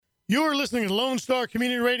You're listening to Lone Star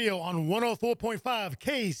Community Radio on 104.5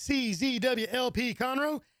 KCZWLP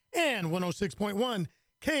Conroe and 106.1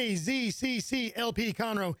 KZCCLP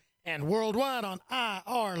Conroe and worldwide on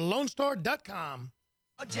irlonestar.com.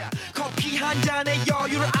 커피 한 잔에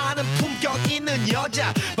여유를 아는 품격 있는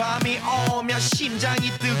여자 밤이 오면 심장이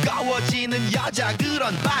뜨거워지는 여자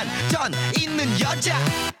그런 반전 있는 여자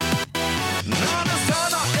너는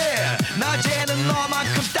선어해 낮에는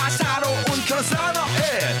너만큼 따사로운 그런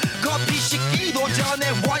선어해 커피 식기도 전에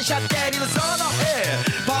원샷 때리는 선어해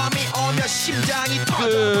밤이 오면 심장이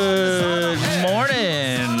Good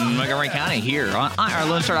morning, Montgomery County here on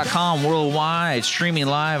irlonestar.com worldwide, streaming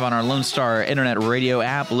live on our Lone Star internet radio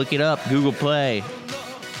app. Look it up, Google Play,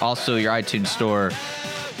 also your iTunes store.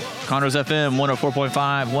 Conroe's FM 104.5,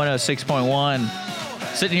 106.1.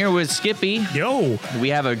 Sitting here with Skippy. Yo. We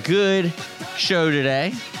have a good show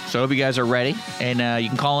today, so I hope you guys are ready. And you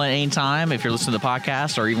can call in anytime if you're listening to the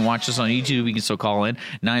podcast or even watch us on YouTube. You can still call in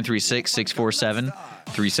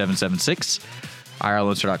 936-647-3776.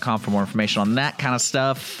 irlonestar.com for more information on that kind of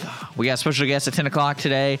stuff. We got a special guest at 10 o'clock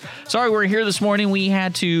today. Sorry we're here this morning. We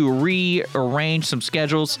had to rearrange some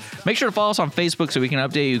schedules. Make sure to follow us on Facebook so we can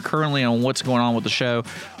update you currently on what's going on with the show.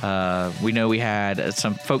 We know we had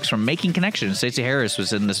some folks from Making Connections. Stacey Harris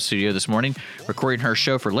was in the studio this morning recording her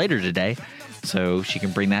show for later today, so she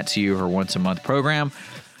can bring that to you, her once-a-month program.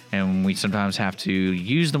 And we sometimes have to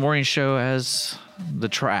use the morning show as the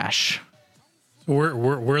trash.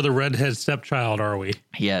 We're the redhead stepchild, are we?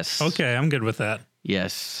 Yes. Okay, I'm good with that.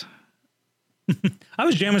 Yes. I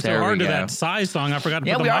was jamming so There we hard to go. that Psy song, I forgot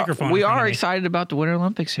to put the microphone we in front are of me. excited about the Winter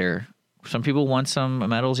Olympics here. Some people won some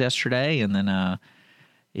medals yesterday, and then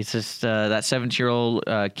it's just that 17-year-old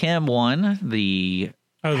Kim won the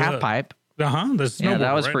half pipe. The snowboard, Yeah,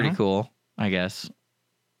 that was right? pretty Huh? cool, I guess.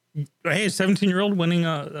 Hey, a 17-year-old winning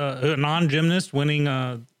a non-gymnast winning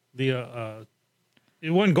it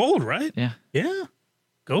won gold, right? Yeah. Yeah.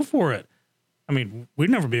 Go for it. I mean, we'd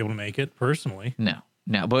never be able to make it personally. No.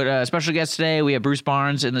 But special guest today, we have Bruce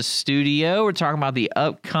Barnes in the studio. We're talking about the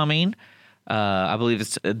upcoming, I believe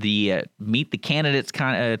it's the Meet the Candidates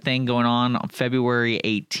kind of thing going on February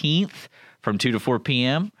 18th from 2 to 4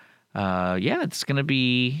 p.m. It's going to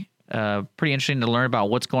be pretty interesting to learn about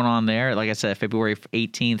what's going on there. Like I said, February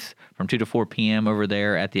 18th from 2 to 4 p.m. over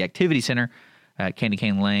there at the Activity Center at Candy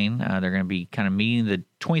Cane Lane. They're going to be kind of meeting the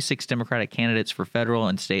 26 Democratic candidates for federal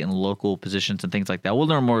and state and local positions and things like that. We'll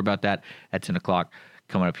learn more about that at 10 o'clock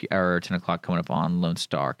coming up, or 10 o'clock coming up on Lone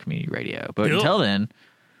Star Community Radio. But until then,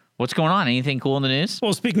 what's going on? Anything cool in the news?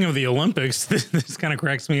 Well, speaking of the Olympics, this kind of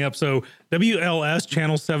cracks me up. So WLS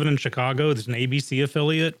Channel 7 in Chicago, there's an ABC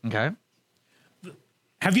affiliate. Okay.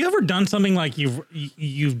 Have you ever done something like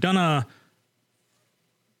you've done a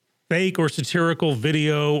fake or satirical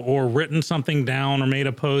video or written something down or made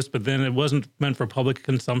a post, but then it wasn't meant for public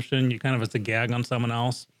consumption? You kind of as a gag on someone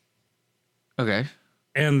else. Okay.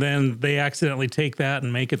 And then they accidentally take that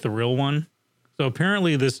and make it the real one. So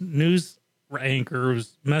apparently this news anchor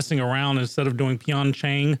was messing around. Instead of doing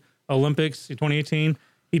Pyeongchang Olympics 2018,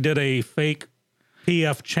 he did a fake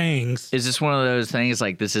PF Chang's. Is this one of those things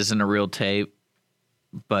like this isn't a real tape,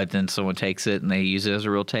 but then someone takes it and they use it as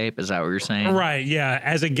a real tape? Is that what you're saying? Right, yeah,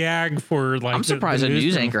 as a gag for like. I'm surprised a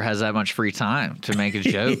news anchor has that much free time to make a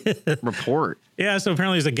joke report. Yeah, so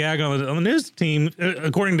apparently it's a gag on the news team.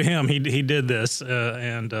 According to him, he did this,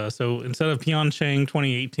 so instead of Pyeongchang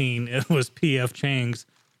 2018, it was PF Chang's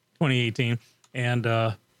 2018, and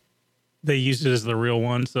they used it as the real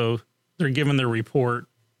one. So they're giving their report,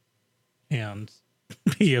 and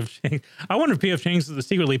PF Chang. I wonder if PF Chang's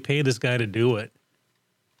secretly paid this guy to do it.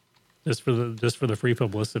 Just for the free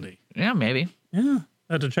publicity. Yeah, maybe. Yeah,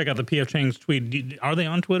 I have to check out the PF Chang's tweet. Are they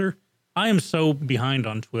on Twitter? I am so behind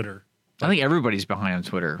on Twitter. I think everybody's behind on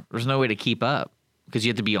Twitter. There's no way to keep up because you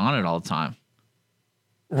have to be on it all the time.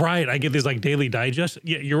 Right, I get these like daily digest.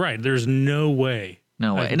 Yeah, you're right. There's no way.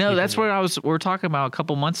 No way. No, that's what we were talking about a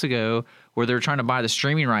couple months ago, where they were trying to buy the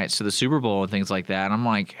streaming rights to the Super Bowl and things like that. And I'm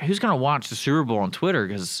like, who's going to watch the Super Bowl on Twitter?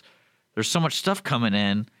 Because there's so much stuff coming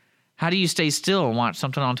in. How do you stay still and watch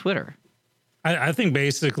something on Twitter? I think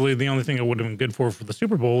basically the only thing it would have been good for the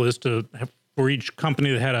Super Bowl is to have, for each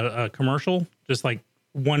company that had a commercial, just like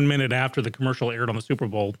 1 minute after the commercial aired on the Super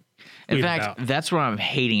Bowl. In fact, that's what I'm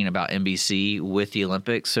hating about NBC with the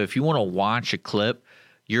Olympics. So if you want to watch a clip,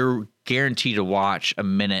 you're guaranteed to watch a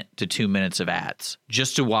minute to 2 minutes of ads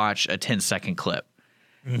just to watch a 10-second clip.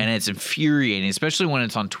 Mm-hmm. And it's infuriating, especially when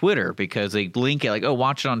it's on Twitter, because they link it like, oh,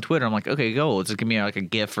 watch it on Twitter. I'm like, okay, go. It's going to be like a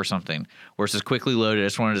GIF or something where it's just quickly loaded. I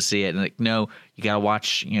just wanted to see it. And like, no, you got to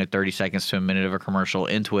watch, 30 seconds to a minute of a commercial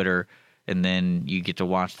in Twitter, and then you get to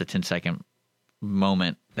watch the 10-second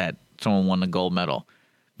moment that someone won the gold medal.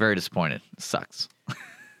 Very disappointed. It sucks.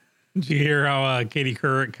 Did you hear how Katie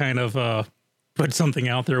Couric kind of put something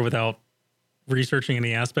out there without researching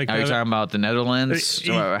any aspect Are of you it? talking about the Netherlands?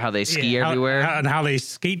 How they ski everywhere? And how they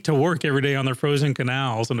skate to work every day on their frozen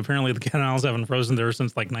canals. And apparently the canals haven't frozen there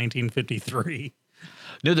since like 1953.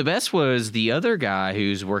 No, the best was the other guy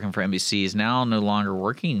who's working for NBC is now no longer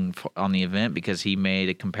working on the event because he made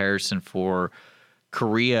a comparison for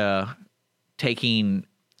Korea taking,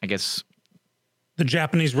 I guess.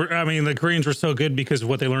 The Koreans were so good because of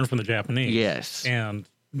what they learned from the Japanese. Yes. And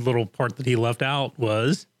the little part that he left out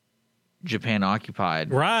was Japan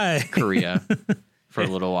occupied right Korea for a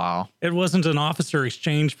little while. It wasn't an officer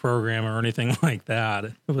exchange program or anything like that.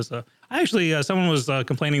 It was someone was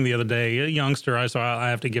complaining the other day, a youngster, I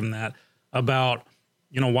have to give him that, about,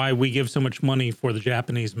 why we give so much money for the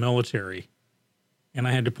Japanese military. And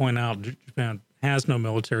I had to point out Japan has no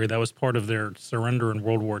military. That was part of their surrender in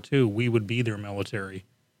World War II. We would be their military.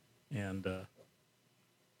 And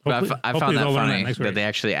But I found that they'll learn funny next that week. they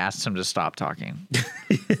actually asked him to stop talking.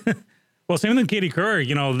 Well, same with Katie Couric.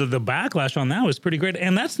 The backlash on that was pretty great,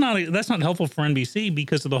 and that's not helpful for NBC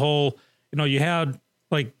because of the whole. You had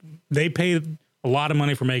they paid a lot of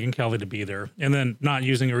money for Megyn Kelly to be there, and then not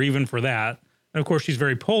using her even for that. And of course, she's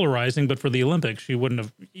very polarizing. But for the Olympics, she wouldn't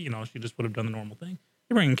have. She just would have done the normal thing.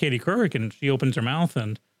 You bring in Katie Couric, and she opens her mouth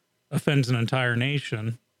and offends an entire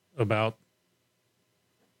nation about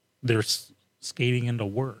their skating into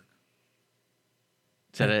work.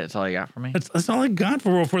 Is that it? That's all you got for me? That's all I got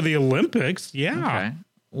for the Olympics. Yeah. Okay.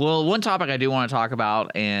 Well, one topic I do want to talk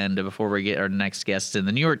about, and before we get our next guest in,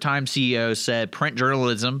 the New York Times CEO said print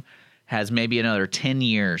journalism has maybe another 10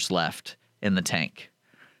 years left in the tank.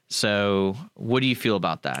 So what do you feel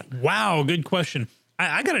about that? Wow, good question.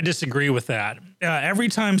 I got to disagree with that. Every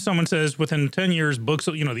time someone says within 10 years, books,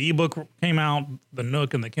 the ebook came out, the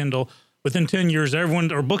Nook and the Kindle, within 10 years, I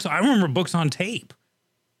remember books on tape.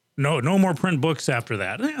 No more print books after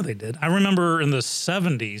that. Yeah, they did. I remember in the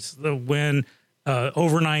 70s when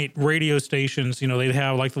overnight radio stations, they'd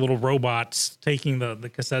have like the little robots taking the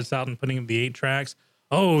cassettes out and putting them in the 8 tracks.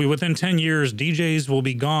 Oh, within 10 years, DJs will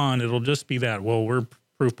be gone. It'll just be that. Well, we're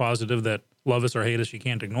proof positive that love us or hate us, you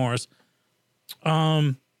can't ignore us.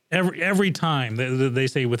 Every time they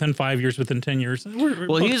say within 5 years, within 10 years.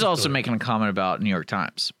 Well, he was also making a comment about New York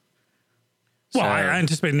Times. Well, I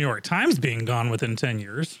anticipate New York Times being gone within 10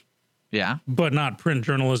 years. Yeah. But not print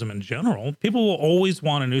journalism in general. People will always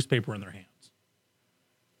want a newspaper in their hands.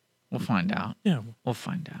 We'll find out. Yeah. We'll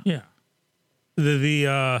find out. Yeah.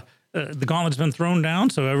 The gauntlet's been thrown down,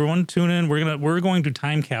 so everyone tune in. We're going to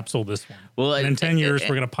time capsule this one. Well, and in 10 years,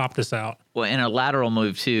 we're going to pop this out. Well, in a lateral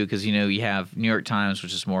move, too, because, you have New York Times,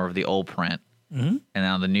 which is more of the old print. Mm-hmm. And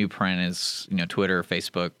now the new print is, Twitter,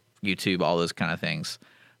 Facebook, YouTube, all those kind of things.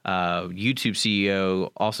 YouTube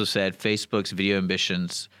CEO also said Facebook's video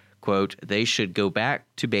ambitions, quote, they should go back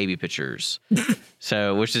to baby pictures.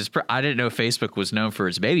 So, which is, I didn't know Facebook was known for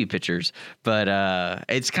its baby pictures, but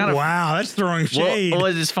it's kind of. Wow, that's throwing shade. Well,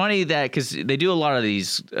 it's funny that because they do a lot of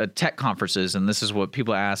these tech conferences, and this is what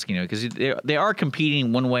people ask, because they are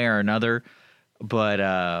competing one way or another. But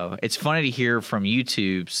it's funny to hear from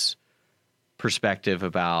YouTube's perspective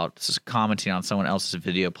about commenting on someone else's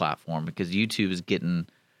video platform, because YouTube is getting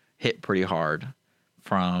hit pretty hard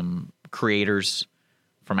from creators,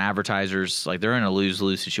 from advertisers. Like, they're in a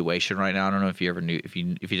lose-lose situation right now. I don't know if you ever knew, if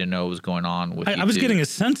you didn't know what was going on with YouTube. I was getting a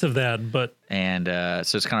sense of that, but and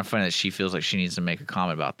so it's kind of funny that she feels like she needs to make a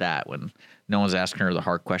comment about that when no one's asking her the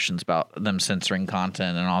hard questions about them censoring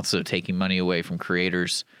content and also taking money away from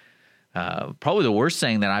creators. Probably the worst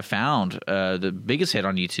thing that I found, the biggest hit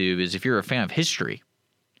on YouTube, is if you're a fan of history,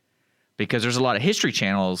 because there's a lot of history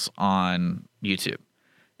channels on YouTube.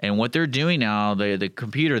 And what they're doing now, the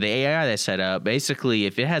computer, the AI they set up, basically,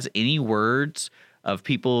 if it has any words of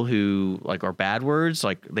people who are bad words,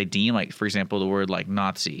 like they deem, like, for example, the word like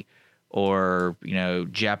Nazi or,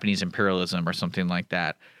 Japanese imperialism or something like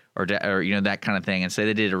that, or that kind of thing. And say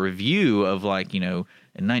they did a review of in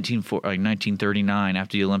 1939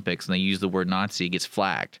 after the Olympics, and they use the word Nazi, it gets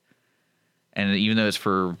flagged. And even though it's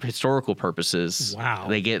for historical purposes, wow,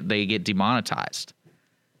 they get demonetized.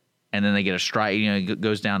 And then they get a strike, it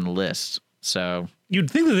goes down the list. So you'd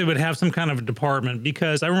think that they would have some kind of a department,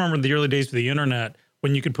 because I remember the early days of the internet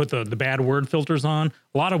when you could put the bad word filters on.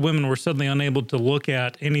 A lot of women were suddenly unable to look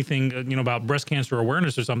at anything, about breast cancer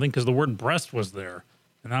awareness or something, because the word breast was there.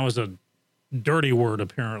 And that was a dirty word,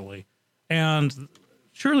 apparently. And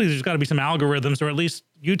surely there's got to be some algorithms, or at least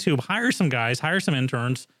YouTube hire some guys, hire some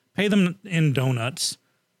interns, pay them in donuts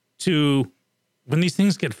to, when these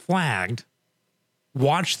things get flagged,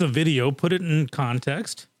 watch the video, put it in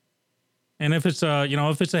context. And if it's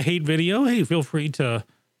a hate video, hey, feel free to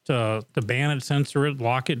ban it, censor it,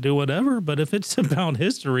 lock it, do whatever. But if it's about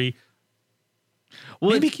history,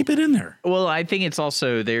 maybe keep it in there. Well, I think it's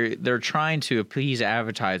also they're trying to appease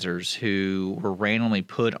advertisers who were randomly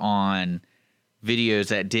put on videos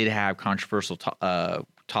that did have controversial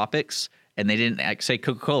topics, and they didn't say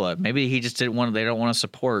Coca-Cola. Maybe he just didn't want. They don't want to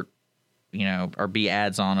support, or be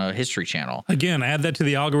ads on a history channel. Again, add that to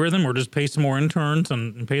the algorithm, or just pay some more interns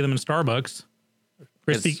and pay them in Starbucks.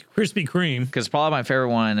 Krispy Kreme. Because probably my favorite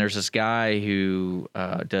one. There's this guy who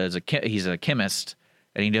he's a chemist,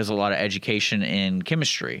 and he does a lot of education in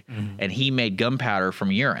chemistry, and he made gunpowder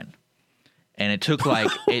from urine. And it took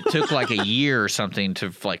like a year or something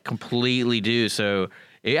to like completely do. So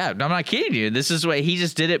yeah, I'm not kidding you. This is what he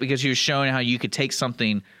just did it because he was showing how you could take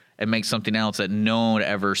something and make something else that no one would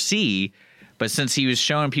ever see. But since he was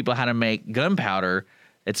showing people how to make gunpowder,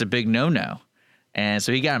 it's a big no-no. And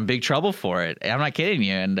so he got in big trouble for it. I'm not kidding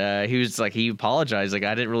you. And he apologized. Like,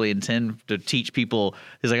 I didn't really intend to teach people.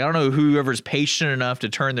 He's like, I don't know whoever's patient enough to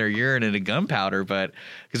turn their urine into gunpowder, but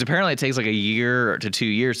because apparently it takes like a year to 2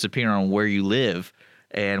 years, depending on where you live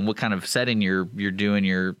and what kind of setting you're doing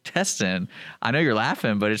your test in. I know you're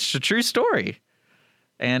laughing, but it's a true story.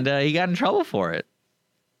 And he got in trouble for it.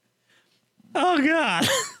 Oh God.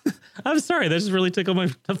 I'm sorry. That just really tickled my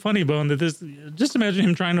funny bone that just imagine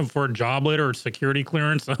him trying for a job later or security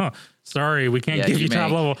clearance. Oh, sorry. We can't give you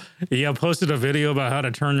top level. Yeah. Posted a video about how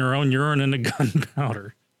to turn your own urine into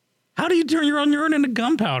gunpowder. How do you turn your own urine into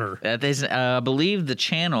gunpowder? I believe the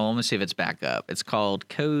channel, let me see if it's back up. It's called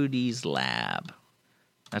Cody's Lab.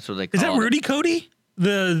 That's what they call it. Is that Rudy Cody?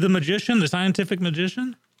 The magician, the scientific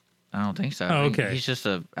magician? I don't think so. Oh, okay. He's just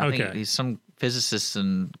I think he's some physicist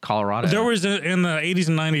in Colorado. There was in the 80s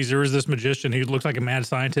and 90s, there was this magician. He looked like a mad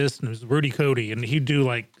scientist, and it was Rudy Cody, and he'd do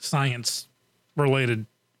like science related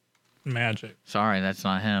magic. Sorry, that's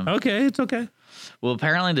not him. Okay, it's okay. Well,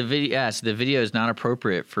 apparently the video is not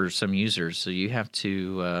appropriate for some users, so you have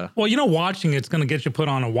to. Well, watching it's going to get you put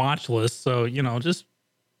on a watch list, so just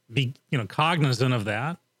be cognizant of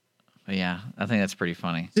that. Yeah, I think that's pretty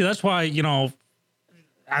funny. See, that's why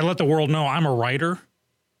I let the world know I'm a writer,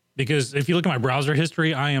 because if you look at my browser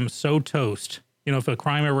history, I am so toast. If a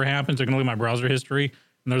crime ever happens, they're going to look at my browser history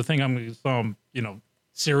and they'll think I'm some,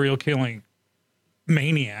 serial killing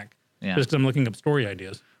maniac. Yeah. Just I'm looking up story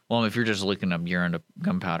ideas. Well, if you're just looking up urine to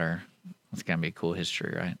gunpowder, that's going to be a cool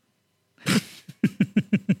history, right?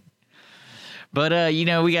 But,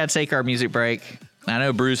 we got to take our music break. I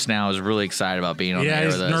know Bruce now is really excited about being on the air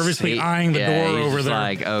with us. Yeah, he's nervously eyeing the door over there.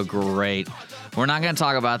 Like, oh, great. We're not going to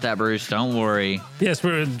talk about that, Bruce. Don't worry. Yes,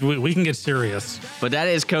 we can get serious. But that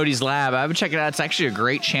is Cody's Lab. I would check it out. It's actually a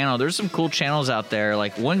great channel. There's some cool channels out there.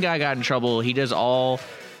 Like, one guy got in trouble. He does all,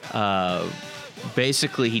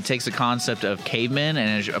 basically, he takes the concept of cavemen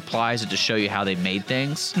and applies it to show you how they made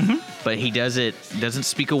things. Mm-hmm. But he doesn't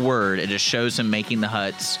speak a word. It just shows him making the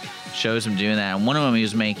huts, shows him doing that. And one of them, he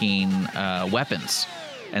was making weapons.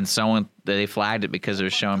 And they flagged it because it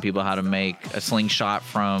was showing people how to make a slingshot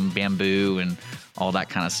from bamboo and all that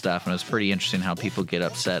kind of stuff. And it was pretty interesting how people get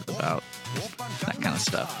upset about that kind of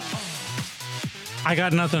stuff. I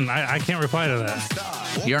got nothing. I can't reply to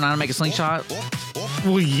that. You don't know how to make a slingshot?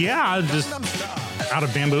 Well, yeah, just out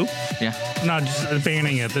of bamboo. Yeah. No, just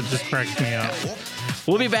banning it. That just cracks me up.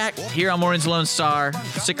 We'll be back here on Mornings Lone Star.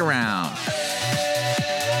 Stick around.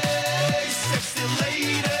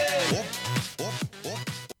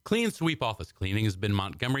 Clean Sweep Office Cleaning has been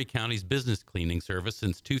Montgomery County's business cleaning service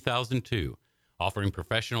since 2002, offering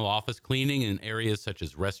professional office cleaning in areas such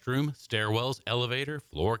as restroom, stairwells, elevator,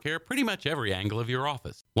 floor care, pretty much every angle of your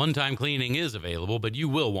office. One-time cleaning is available, but you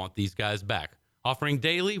will want these guys back. Offering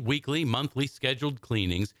daily, weekly, monthly scheduled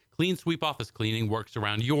cleanings, Clean Sweep Office Cleaning works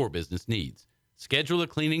around your business needs. Schedule a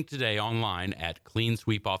cleaning today online at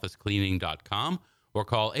cleansweepofficecleaning.com or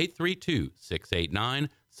call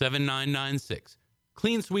 832-689-7996.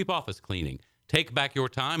 Clean Sweep Office Cleaning. Take back your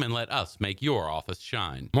time and let us make your office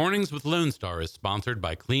shine. Mornings with Lone Star is sponsored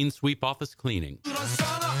by Clean Sweep Office Cleaning.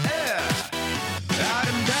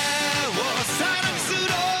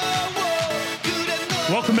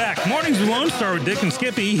 Welcome back. Mornings with Lone Star with Dick and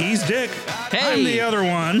Skippy. He's Dick. Hey. I'm the other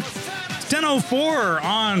one. It's 10:04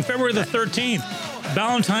 on February the 13th,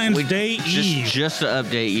 Valentine's Day Eve. Just to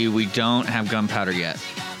update you, we don't have gunpowder yet.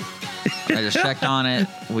 I just checked on it.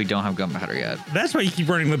 We don't have gunpowder yet. That's why you keep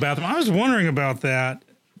running to the bathroom. I was wondering about that.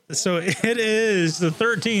 So it is the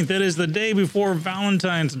 13th. It is the day before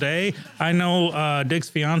Valentine's Day. I know Dick's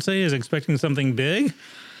fiance is expecting something big.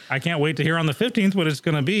 I can't wait to hear on the 15th what it's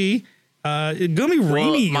going to be. It's gonna be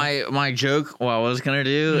rainy. Well, my joke, what I was gonna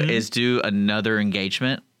do is do another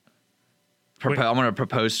engagement. I'm gonna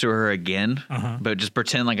propose to her again, but just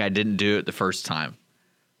pretend like I didn't do it the first time.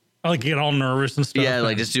 I like get all nervous and stuff. Yeah,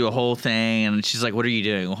 like just do a whole thing, and she's like, "What are you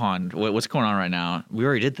doing, Han? What's going on right now? We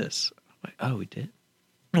already did this." I'm like, oh, we did.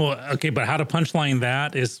 Well, okay, but how to punchline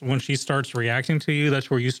that is when she starts reacting to you.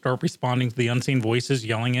 That's where you start responding to the unseen voices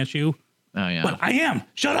yelling at you. Oh yeah. But I am.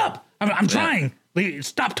 Shut up. I'm trying.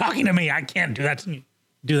 Stop talking to me. I can't do that to you.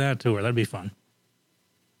 Do that to her. That'd be fun.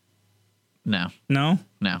 No. No?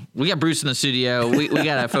 No. We got Bruce in the studio. We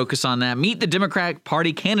got to focus on that. Meet the Democratic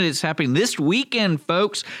Party candidates happening this weekend,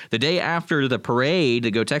 folks. The day after the parade, the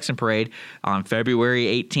Go Texan parade, on February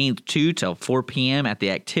 18th, 2 till 4 p.m. at the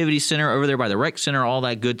Activity Center over there by the Rec Center, all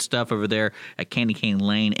that good stuff over there at Candy Cane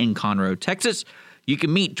Lane in Conroe, Texas. You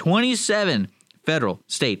can meet 27 federal,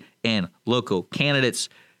 state, and local candidates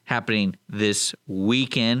happening this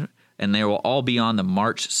weekend, and they will all be on the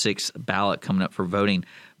March 6th ballot coming up for voting.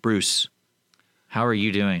 Bruce, how are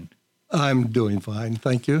you doing? I'm doing fine,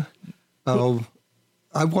 thank you.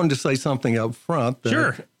 I wanted to say something up front. That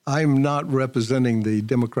Sure. I'm not representing the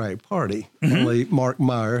Democratic Party. Only Mark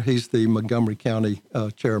Meyer, he's the Montgomery County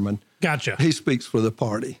chairman. Gotcha. He speaks for the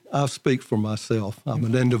party. I speak for myself. I'm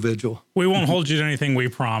an individual. We won't hold you to anything, we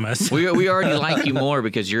promise. We already like you more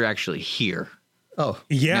because you're actually here. Oh,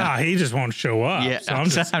 Yeah, he just won't show up. Yeah, so I'm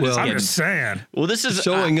just kidding. saying. Well, this is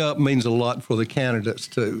showing up means a lot for the candidates,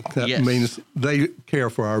 too. That Yes. means they care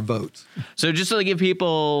for our votes. So just to give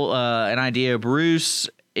people an idea, Bruce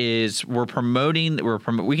is we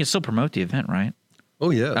can still promote the event, right? Oh,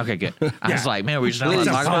 yeah. Okay, good. I was like, man, we're just not It's allowed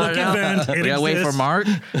a to talk about public it now. event. It We gotta wait for exists. Mark.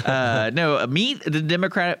 No, meet the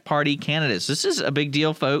Democratic Party candidates. This is a big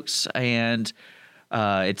deal, folks, and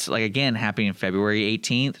it's like again happening February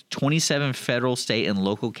 18th. 27 federal, state, and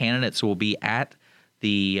local candidates will be at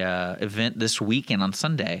the event this weekend on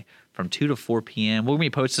Sunday from 2 to 4 p.m. We're going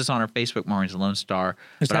to post this on our Facebook, Maureen's Lone Star.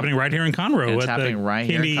 It's happening right here in Conroe. It's at happening the right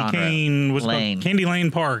here in Candy Conroe. Cane, what's it called? Lane. Candy Lane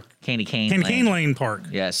Park. Candy Cane Candy Lane. Cane Lane Park.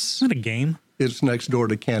 Yes. It's not a game. It's next door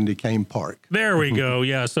to Candy Cane Park. There we go.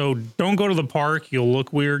 Yeah. So don't go to the park. You'll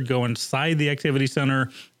look weird. Go inside the activity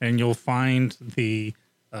center and you'll find the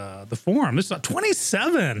forum. This is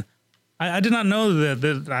 27. I did not know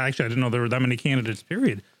that. Actually, I didn't know there were that many candidates,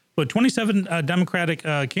 period. But 27 Democratic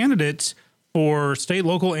candidates for state,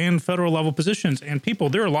 local, and federal level positions. And people,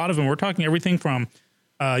 there are a lot of them. We're talking everything from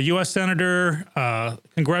U.S. Senator,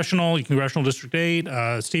 Congressional District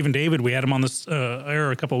 8, Stephen David. We had him on this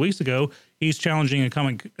air a couple of weeks ago. He's challenging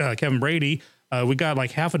incumbent Kevin Brady. We got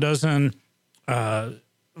like half a dozen vying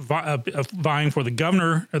for the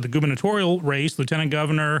governor, the gubernatorial race, lieutenant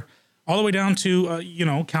governor, all the way down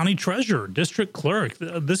to, county treasurer, district clerk.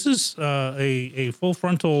 This is a full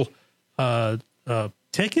frontal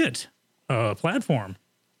ticket platform.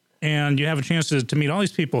 And you have a chance to meet all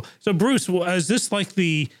these people. So, Bruce, is this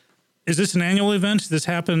an annual event? Has this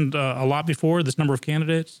happened a lot before, this number of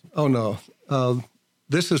candidates? Oh, no.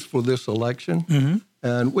 This is for this election.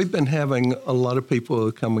 And we've been having a lot of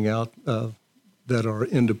people coming out that are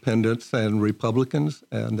independents and Republicans,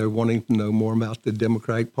 and they're wanting to know more about the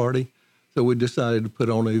Democratic Party. So we decided to put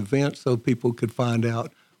on an event so people could find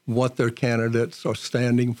out what their candidates are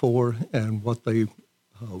standing for and what they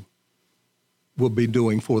will be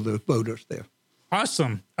doing for the voters there.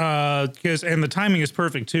 Awesome. And the timing is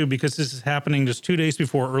perfect, too, because this is happening just 2 days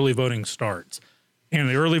before early voting starts. And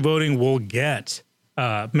the early voting will could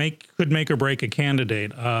make or break a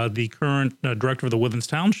candidate. The current director of the Woodlands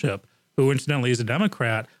Township, who incidentally is a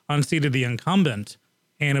Democrat, unseated the incumbent,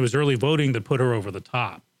 and it was early voting that put her over the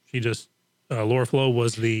top. She just, Laura Flo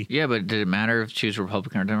was the... Yeah, but did it matter if she was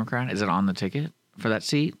Republican or Democrat? Is it on the ticket for that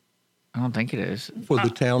seat? I don't think it is. For the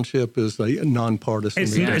township is a nonpartisan.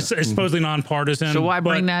 It's supposedly nonpartisan. So why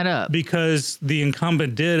bring but that up? Because the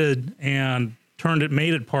incumbent did it and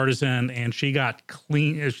made it partisan, and she got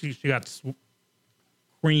she got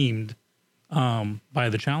creamed by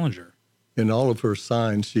the challenger. In all of her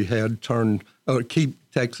signs, she had turned "Keep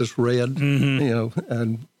Texas Red,"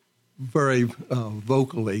 and very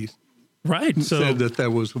vocally Right. So said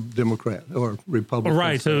that was a Democrat or Republican.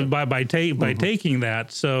 right. So by taking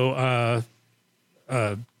that, so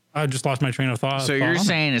I just lost my train of thought. So you're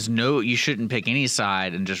saying you shouldn't pick any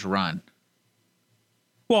side and just run.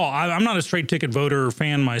 Well, I'm not a straight ticket voter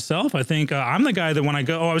fan myself. I think I'm the guy that when I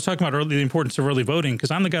go, I was talking about the importance of early voting,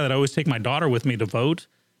 because I'm the guy that I always take my daughter with me to vote,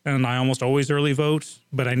 and I almost always early vote,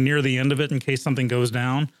 but I near the end of it in case something goes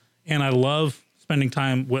down. And I love spending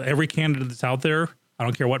time with every candidate that's out there. I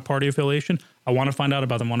don't care what party affiliation. I want to find out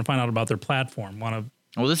about them. Want to find out about their platform. Want to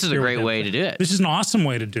Well, this is a great way to do it. This is an awesome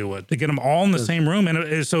way to do it, to get them all in the same room.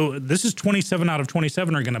 And so this is 27 out of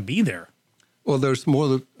 27 are going to be there. Well, there's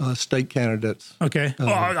more state candidates. Okay.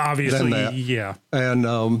 Obviously, than that. yeah. And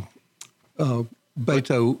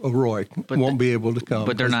Beto O'Rourke won't be able to come.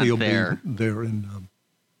 But they're 'cause not he'll there. Be there in,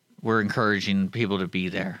 We're encouraging people to be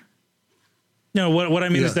there. No, what I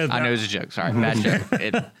mean is that I know it's a joke. Sorry, bad joke.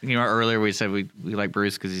 Earlier we said we like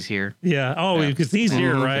Bruce because he's here. Yeah. Oh, because he's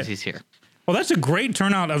here, right? Because he's here. Well, that's a great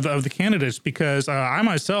turnout of the candidates because I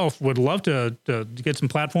myself would love to get some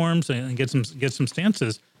platforms and get some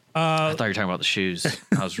stances. I thought you were talking about the shoes.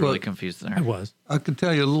 I was really confused there. I was. I could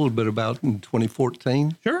tell you a little bit about in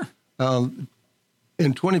 2014. Sure. In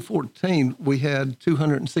 2014, we had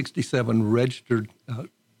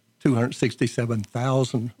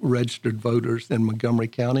 267,000 registered voters in Montgomery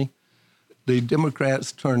County. The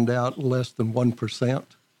Democrats turned out less than 1%,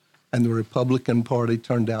 and the Republican Party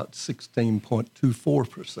turned out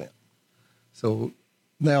 16.24%. So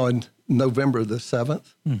now in November the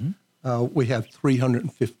 7th, we have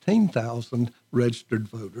 315,000 registered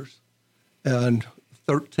voters, and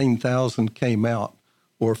 13,000 came out,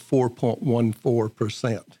 or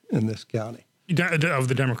 4.14% in this county. Of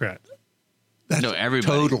the Democrats. That's No,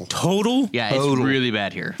 everybody. Total? Yeah, it's Total. really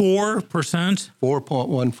bad here. 4%?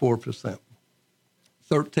 4.14%.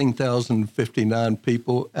 13,059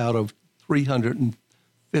 people out of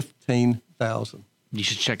 315,000. You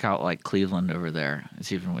should check out like Cleveland over there.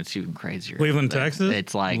 It's even crazier. Cleveland, There. Texas?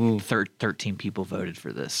 It's like 13 people voted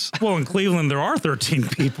for this. Well, in Cleveland, there are 13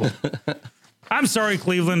 people. I'm sorry,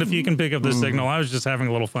 Cleveland, if you can pick up this signal. I was just having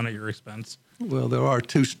a little fun at your expense. Well, there are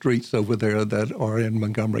 2 streets over there that are in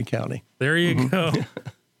Montgomery County. There you go.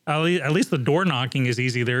 At least the door knocking is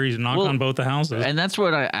easy there. You knock on both the houses. And that's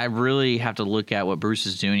what I really have to look at what Bruce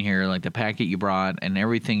is doing here, like the packet you brought and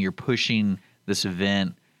everything you're pushing this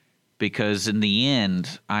event. Because in the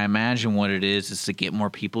end, I imagine what it is to get more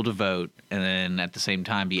people to vote and then at the same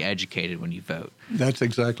time be educated when you vote. That's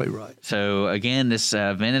exactly right. So again, this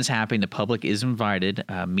event is happening. The public is invited.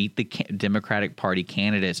 Meet the Democratic Party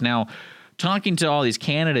candidates. Now, talking to all these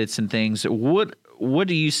candidates and things, what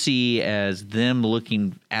do you see as them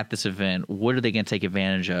looking at this event? What are they going to take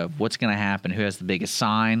advantage of? What's going to happen? Who has the biggest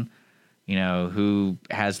sign? Who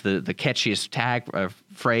has the catchiest tag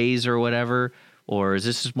phrase or whatever? Or is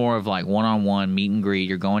this just more of like one-on-one meet and greet?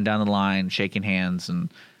 You're going down the line, shaking hands,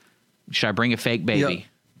 and should I bring a fake baby? Yeah.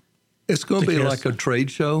 It's going to be like a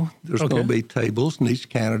trade show. There's going to be tables, and each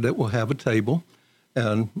candidate will have a table,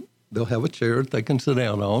 and they'll have a chair that they can sit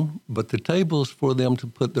down on. But the table is for them to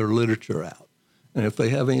put their literature out. And if they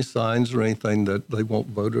have any signs or anything that they want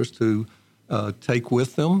voters to take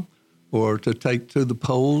with them or to take to the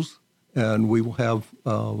polls, and we will have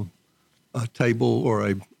a table or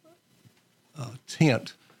a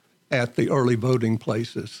tent at the early voting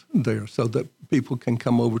places there so that people can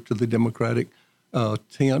come over to the Democratic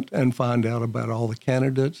tent and find out about all the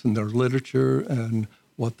candidates and their literature and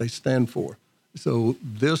what they stand for. So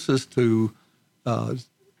this is to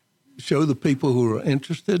show the people who are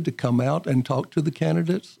interested to come out and talk to the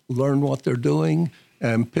candidates, learn what they're doing,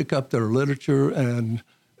 and pick up their literature and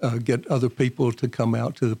get other people to come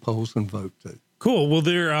out to the polls and vote too. Cool. Will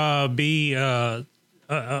there be a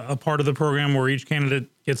part of the program where each candidate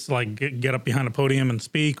gets to get up behind a podium and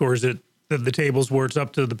speak, or is it the tables where it's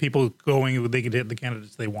up to the people going, they can hit the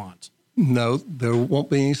candidates they want? No, there won't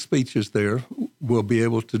be any speeches there. We'll be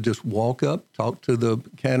able to just walk up, talk to the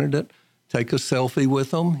candidate, take a selfie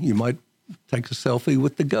with them. You might take a selfie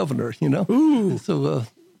with the governor, Ooh. So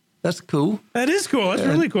that's cool. That is cool. That's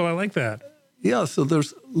really cool. I like that. Yeah, so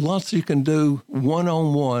there's lots you can do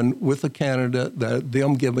one-on-one with a candidate that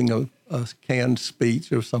them giving a canned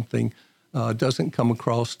speech or something doesn't come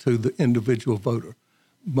across to the individual voter.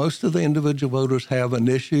 Most of the individual voters have an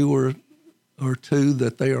issue or two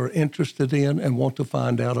that they are interested in and want to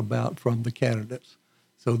find out about from the candidates.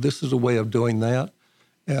 So this is a way of doing that.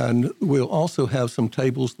 And we'll also have some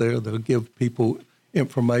tables there that'll give people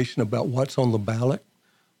information about what's on the ballot,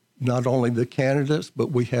 not only the candidates,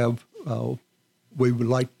 but we would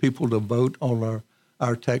like people to vote on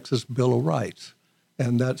our Texas Bill of Rights.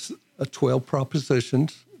 And that's 12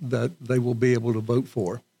 propositions that they will be able to vote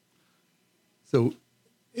for. So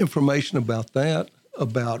information about that,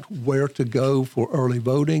 about where to go for early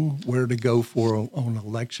voting, where to go for on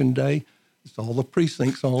Election Day. It's all the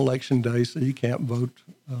precincts on Election Day, so you can't vote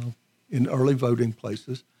in early voting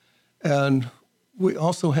places. And we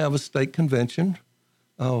also have a state convention.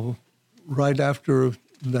 Right after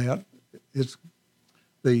that, it's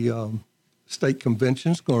the state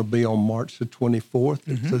convention is going to be on March the 24th.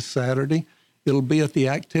 It's a Saturday. It'll be at the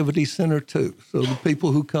Activity Center, too. So the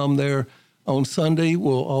people who come there On Sunday,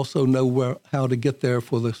 we'll also know how to get there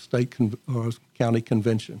for the state or county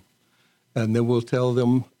convention. And then we'll tell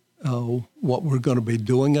them what we're going to be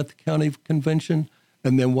doing at the county convention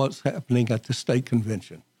and then what's happening at the state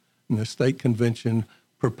convention. And the state convention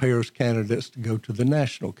prepares candidates to go to the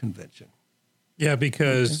national convention. Yeah,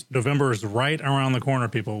 because November is right around the corner,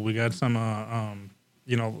 people. We got some,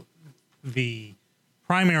 the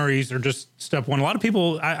primaries are just step one. A lot of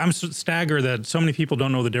people, I'm staggered that so many people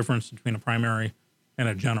don't know the difference between a primary and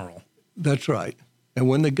a general. That's right. And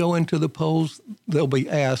when they go into the polls, they'll be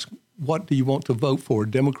asked, what do you want to vote for,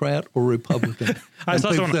 Democrat or Republican? I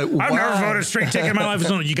saw someone, say, I've never voted straight ticket in my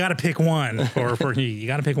life. You got to pick one for you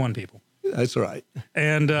got to pick one, people. That's right.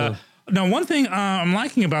 And now one thing I'm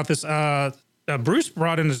liking about this, Bruce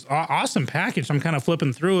brought in this awesome package. I'm kind of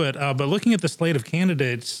flipping through it, but looking at the slate of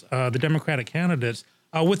candidates, the Democratic candidates,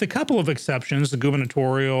 with a couple of exceptions, the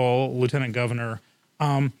gubernatorial, lieutenant governor,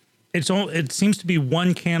 it seems to be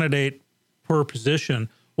one candidate per position,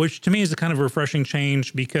 which to me is a kind of refreshing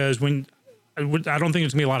change because I don't think there's going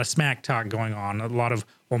to be a lot of smack talk going on. A lot of,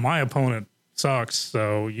 well, my opponent sucks,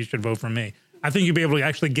 so you should vote for me. I think you'll be able to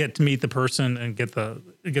actually get to meet the person and get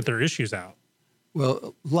their issues out.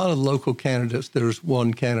 Well, a lot of local candidates, there's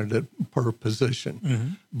one candidate per position. Mm-hmm.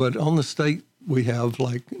 But on the state, we have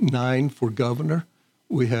like 9 for governor.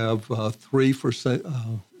 We have 3 for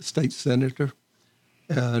state senator.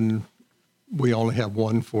 And we only have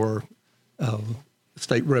 1 for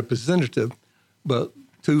state representative. But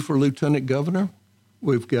 2 for lieutenant governor.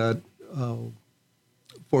 We've got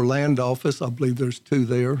for land office, I believe there's 2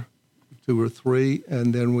 there, 2 or 3.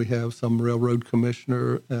 And then we have some railroad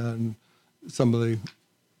commissioner and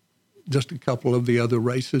just a couple of the other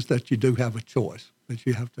races that you do have a choice, that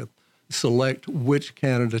you have to select which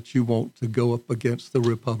candidate you want to go up against the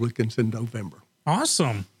Republicans in November.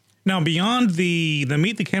 Awesome. Now, beyond the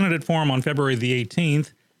Meet the Candidate Forum on February the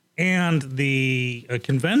 18th and the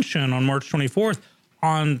convention on March 24th,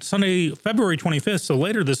 on Sunday, February 25th, so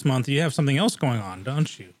later this month, you have something else going on,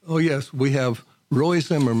 don't you? Oh, yes. We have Roy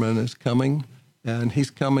Zimmerman is coming, and he's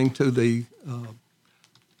coming to the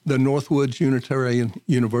Northwoods Unitarian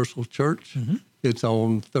Universal Church. Mm-hmm. It's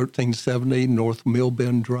on 1370 North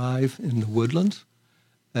Millbend Drive in the Woodlands.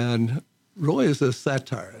 And Roy is a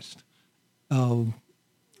satirist.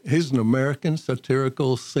 He's an American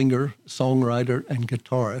satirical singer, songwriter, and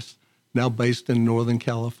guitarist, now based in Northern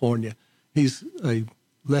California. He's a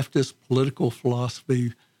leftist political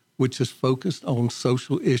philosophy which is focused on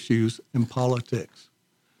social issues and politics.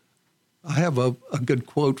 I have a good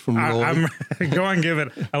quote from Roy. Go and give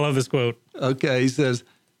it. I love this quote. Okay, he says,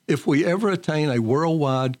 if we ever attain a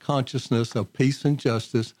worldwide consciousness of peace and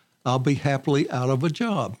justice, I'll be happily out of a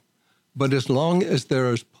job. But as long as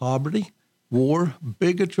there is poverty, war,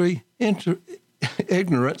 bigotry,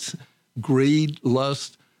 ignorance, greed,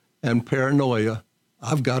 lust, and paranoia,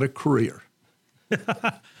 I've got a career.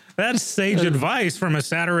 That's sage advice from a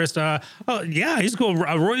satirist. He's cool.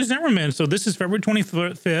 Roy Zimmerman. So this is February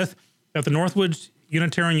 25th. At the Northwoods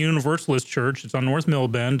Unitarian Universalist Church. It's on North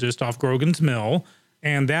Millbend, just off Grogan's Mill.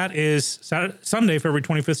 And that is Sunday, February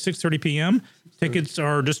 25th, 6:30 p.m. Tickets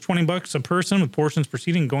are just $20 a person with portions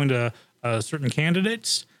proceeding going to certain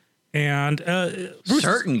candidates. And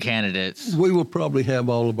certain candidates. We will probably have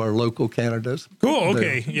all of our local candidates. Cool.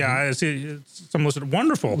 Okay. There. Yeah. I see. It's some listed.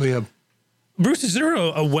 Wonderful. We have. Bruce, is there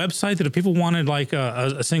a website that if people wanted like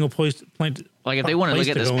a single place, like if they wanted to look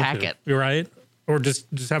at this packet, you're right? Or just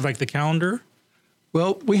have like the calendar?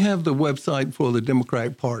 Well, we have the website for the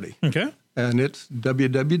Democratic Party. Okay. And it's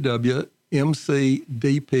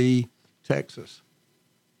www.mcdp.Texas.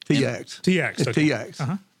 TX.org.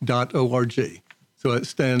 So it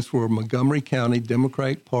stands for Montgomery County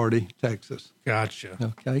Democratic Party, Texas.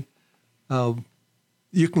 Gotcha. Okay.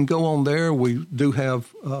 You can go on there. We do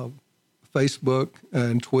have Facebook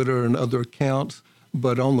and Twitter and other accounts,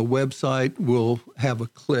 but on the website, we'll have a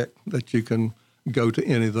click that you can go to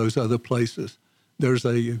any of those other places. There's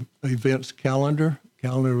a events calendar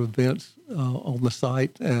of events on the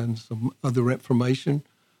site and some other information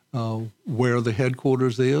where the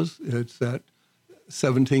headquarters is. It's at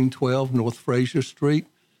 1712 North Fraser Street,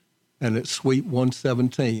 and it's Suite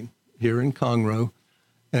 117 here in Conroe,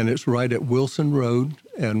 and it's right at Wilson Road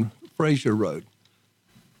and Fraser Road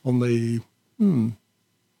on the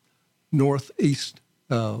northeast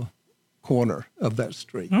corner of that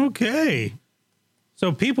street. Okay.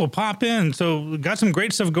 So people pop in. So we've got some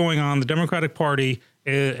great stuff going on. The Democratic Party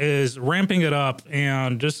is ramping it up,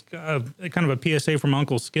 and just kind of a PSA from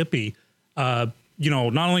Uncle Skippy. Not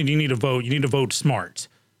only do you need to vote, you need to vote smart.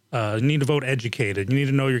 You need to vote educated. You need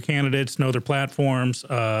to know your candidates, know their platforms.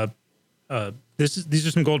 these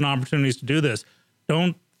are some golden opportunities to do this.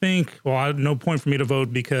 Don't think, well, no point for me to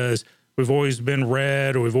vote because we've always been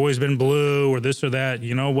red or we've always been blue or this or that.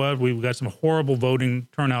 You know what? We've got some horrible voting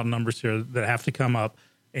turnout numbers here that have to come up.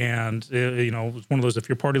 And, it's one of those, if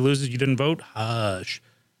your party loses, you didn't vote, hush.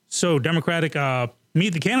 So Democratic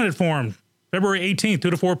Meet the Candidate Forum, February 18th,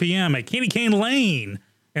 2 to 4 p.m. at Candy Cane Lane.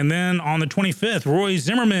 And then on the 25th, Roy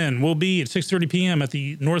Zimmerman will be at 6:30 p.m. at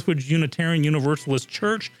the Northwood Unitarian Universalist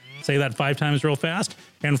Church. Say that 5 times real fast.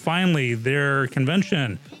 And finally, their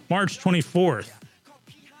convention, March 24th.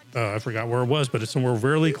 I forgot where it was, but it's somewhere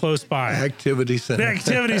really close by. Activity Center. The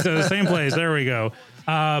Activity Center, the same place. There we go.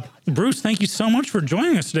 Bruce, thank you so much for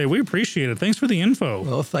joining us today. We appreciate it. Thanks for the info.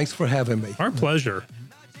 Well, thanks for having me. Our pleasure.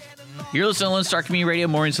 You're listening to Lone Star Community Radio,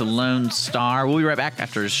 Mornings with Lone Star. We'll be right back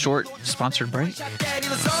after a short sponsored break.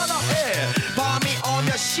 때리는 선어해 밤이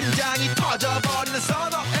오면 심장이 터져버리는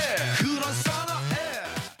선어해 그런 선어해.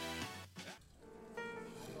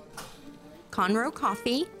 Conroe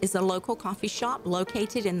Coffee is a local coffee shop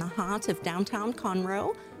located in the heart of downtown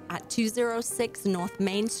Conroe at 206 North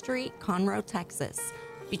Main Street, Conroe, Texas.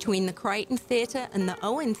 Between the Crichton Theater and the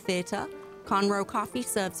Owen Theater, Conroe Coffee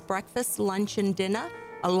serves breakfast, lunch, and dinner,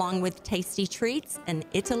 along with tasty treats and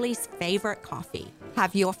Italy's favorite coffee.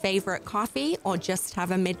 Have your favorite coffee or just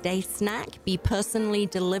have a midday snack be personally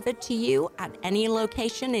delivered to you at any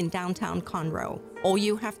location in downtown Conroe. All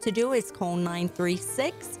you have to do is call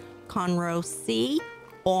 936-CONROE-C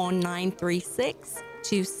or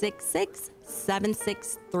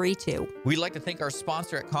 936-266-7632. We'd like to thank our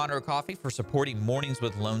sponsor at Conroe Coffee for supporting Mornings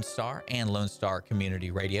with Lone Star and Lone Star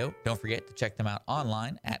Community Radio. Don't forget to check them out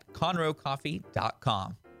online at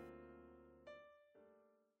conroecoffee.com.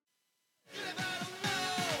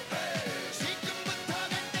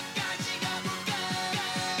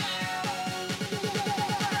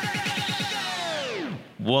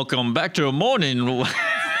 Welcome back to a morning.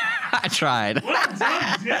 I tried.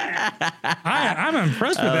 I'm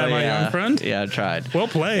impressed with that, my young friend. Yeah, I tried. Well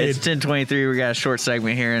played. It's 10:23. We got a short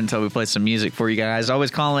segment here until we play some music for you guys.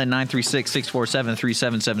 Always call in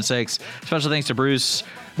 936-647-3776. Special thanks to Bruce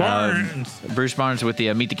Barnes. Bruce Barnes with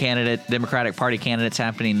the Meet the Candidate Democratic Party candidates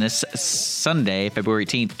happening this Sunday, February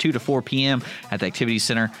 18th, 2 to 4 p.m. at the Activity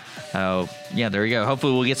Center. Yeah, there you go.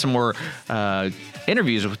 Hopefully we'll get some more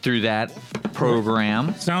interviews through that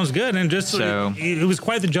program. Sounds good. And just it was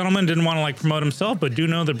quite the gentleman. Didn't want to promote himself, but do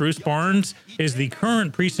know that Bruce Barnes is the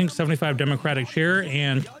current Precinct 75 Democratic chair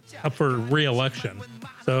and up for re-election.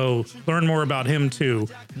 So learn more about him too.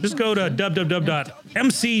 Just go to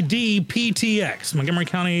www.mcdptx, Montgomery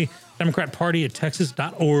County Democrat Party at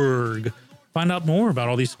Texas.org. Find out more about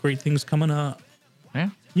all these great things coming up. Yeah.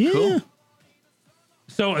 Cool.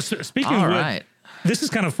 So speaking All of right. this is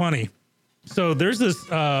kind of funny. So there's this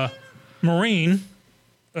Marine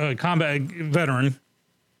combat veteran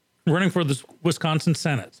running for the Wisconsin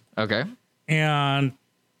Senate. Okay. And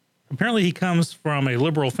apparently he comes from a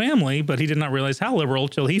liberal family, but he did not realize how liberal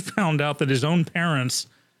till he found out that his own parents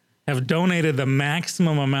have donated the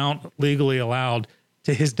maximum amount legally allowed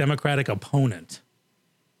to his Democratic opponent.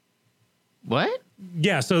 What?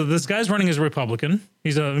 Yeah, so this guy's running as a Republican.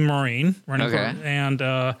 He's a Marine running Okay. and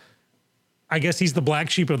I guess he's the black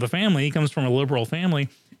sheep of the family. He comes from a liberal family,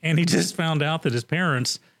 and he just found out that his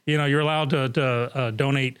parents, you're allowed to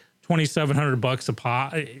donate $2,700 a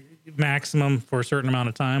pop maximum for a certain amount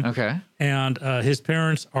of time. Okay. And his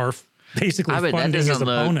parents are basically I bet funding his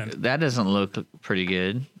opponent. that doesn't look pretty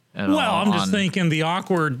good at all. Well, I'm just thinking the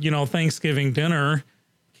awkward, Thanksgiving dinner.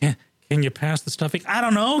 Can you pass the stuffing? I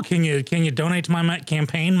don't know. Can you donate to my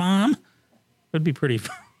campaign, Mom? It'd be pretty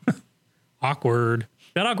awkward.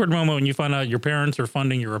 That awkward moment when you find out your parents are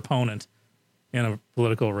funding your opponent in a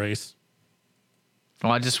political race.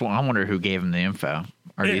 Well, I wonder who gave him the info.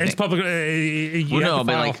 Or do you It's think- public. but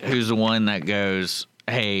who's the one that goes,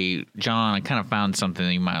 "Hey, John, I kind of found something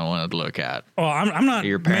that you might want to look at." Well, I'm not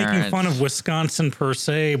Your making parents. fun of Wisconsin per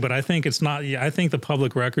se, but I think it's not. I think the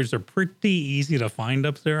public records are pretty easy to find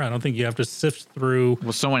up there. I don't think you have to sift through.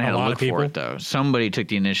 Well, someone had a to lot look of people. for it, though. Somebody took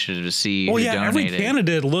the initiative to see Well, who yeah, every donated.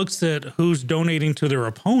 candidate looks at who's donating to their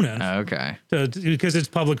opponent. Okay. Because it's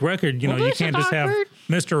public record. You Well, you this can't is just have awkward.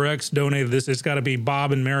 Mr. X donated this. It's got to be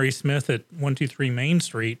Bob and Mary Smith at 123 Main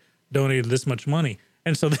Street donated this much money.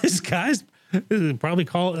 And so this guy's probably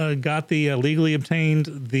got the legally obtained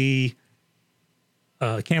the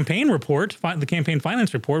campaign report, the campaign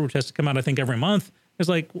finance report, which has to come out, I think, every month. It's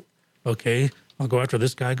like, okay, I'll go after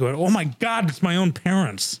this guy. Oh my God, it's my own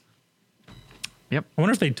parents. Yep. I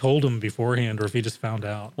wonder if they told him beforehand or if he just found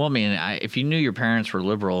out. Well, I mean, if you knew your parents were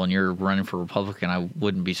liberal and you're running for Republican, I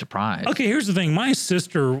wouldn't be surprised. Okay, here's the thing. My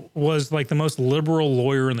sister was like the most liberal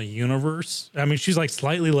lawyer in the universe. I mean, she's like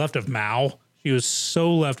slightly left of Mao. She was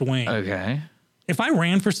so left wing. Okay. If I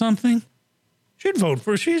ran for something, she'd vote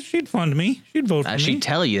for. She'd fund me. She'd vote for me. She'd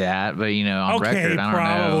tell you that, but on okay, record, I don't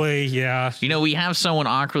probably, know. yeah. We have someone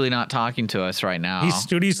awkwardly not talking to us right now. He's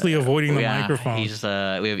studiously avoiding the microphone.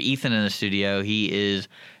 We have Ethan in the studio. He is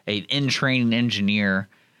an in-training engineer,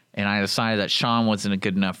 and I decided that Sean wasn't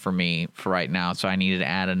good enough for me for right now, so I needed to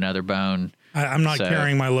add another bone. I'm not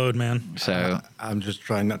carrying my load, man. So I'm just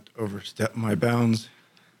trying not to overstep my bounds.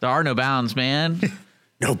 There are no bounds, man.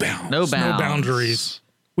 No bounds. No bounds. No boundaries.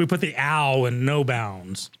 We put the owl in no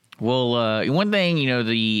bounds. Well, one thing,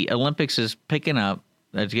 the Olympics is picking up.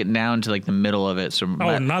 It's getting down to like the middle of it. So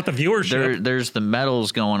not the viewership. There's the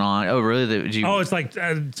medals going on. Oh, really? It's like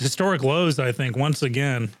historic lows, I think, once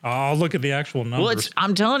again. I'll look at the actual numbers. Well,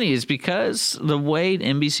 I'm telling you, it's because the way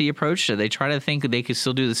NBC approached it, they try to think that they could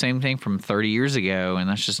still do the same thing from 30 years ago, and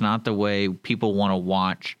that's just not the way people want to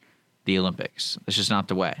watch the Olympics. That's just not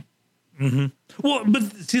the way. Mm-hmm. Well, but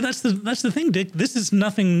see, that's the thing, Dick. This is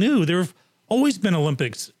nothing new. There have always been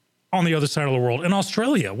Olympics on the other side of the world in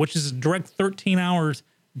Australia, which is a direct 13 hours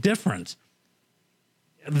difference.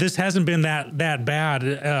 This hasn't been that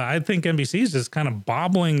bad. I think NBC is just kind of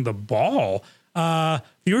bobbling the ball.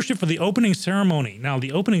 Viewership for the opening ceremony. Now,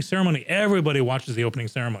 the opening ceremony, everybody watches the opening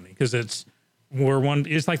ceremony because it's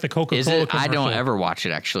like the Coca-Cola Is it? commercial. I don't ever watch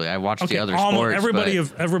it, actually. I watch the other sports.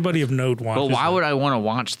 Everybody of note watches. But why would I want to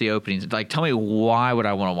watch the openings? Like, tell me, why would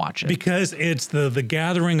I want to watch it? Because it's the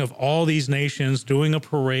gathering of all these nations doing a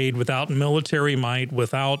parade without military might,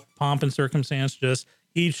 without pomp and circumstance, just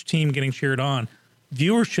each team getting cheered on.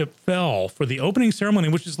 Viewership fell for the opening ceremony,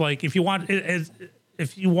 which is like if you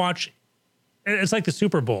watch, it's like the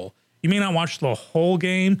Super Bowl. You may not watch the whole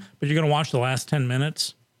game, but you're going to watch the last 10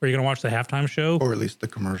 minutes. Or you're going to watch the halftime show? Or at least the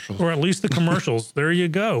commercials. There you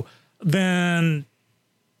go. Then,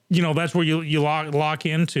 that's where you lock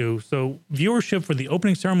into. So viewership for the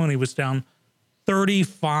opening ceremony was down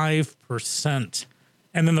 35%.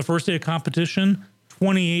 And then the first day of competition,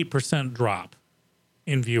 28% drop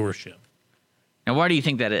in viewership. Now, why do you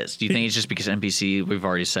think that is? Do you think it's just because NBC, we've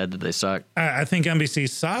already said that they suck? I think NBC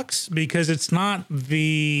sucks because it's not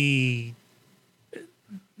the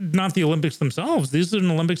Olympics themselves. These are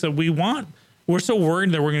the Olympics that we want. We're so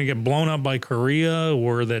worried that we're going to get blown up by Korea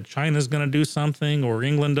or that China's going to do something or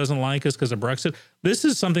England doesn't like us because of Brexit. This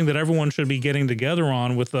is something that everyone should be getting together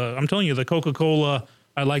on with, I'm telling you, the Coca-Cola,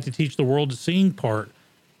 I like to teach the world to sing part.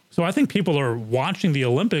 So I think people are watching the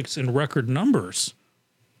Olympics in record numbers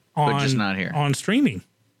but just not here. On streaming,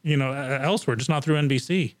 elsewhere, just not through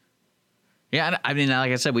NBC. Yeah, I mean,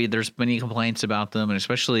 like I said, there's many complaints about them, and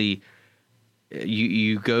especially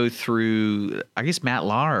you go through, I guess Matt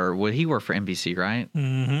Lauer, he worked for NBC, right?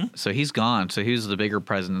 Mm-hmm. So he's gone. So who's the bigger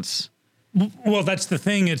presence? Well, that's the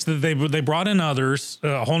thing. It's that they brought in others,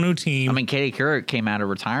 a whole new team. I mean, Katie Couric came out of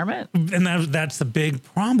retirement. And that's the big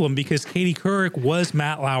problem because Katie Couric was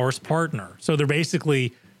Matt Lauer's partner. So they're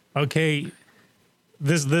basically, okay,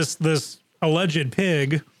 this alleged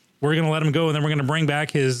pig, we're going to let him go, and then we're going to bring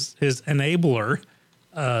back his enabler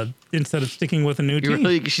instead of sticking with a new team.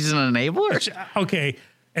 Really? She's an enabler? Okay.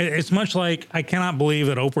 It's much like I cannot believe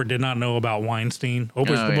that Oprah did not know about Weinstein.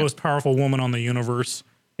 Oprah's the most powerful woman on the universe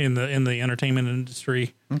in the entertainment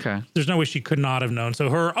industry. Okay. There's no way she could not have known. So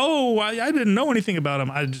I didn't know anything about him.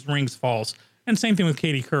 I just rings false. And same thing with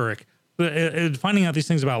Katie Couric. Finding out these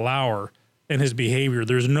things about Lauer and his behavior,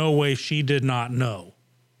 there's no way she did not know.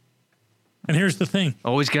 And here's the thing.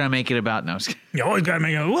 Always got to make it about no. You always got to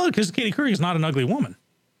make it. Well, because Katie Couric is not an ugly woman.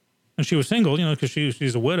 And she was single, because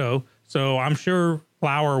she's a widow. So I'm sure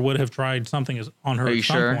Lauer would have tried something on her at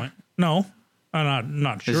some point. No, I'm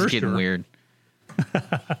not sure. This is getting weird.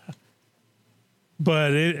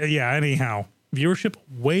 But anyhow, viewership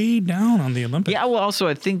way down on the Olympics. Yeah, well, also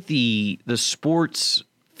I think the sports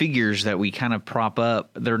figures that we kind of prop up,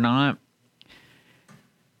 they're not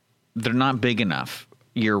big enough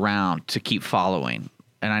year round to keep following.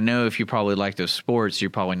 And I know if you probably like those sports, you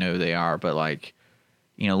probably know who they are. But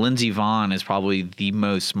Lindsey Vonn is probably the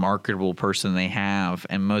most marketable person they have,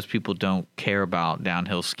 and most people don't care about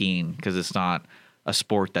downhill skiing because it's not a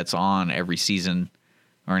sport that's on every season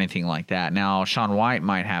or anything like that. Now, Shaun White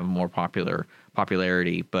might have more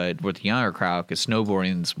popularity, but with the younger crowd, because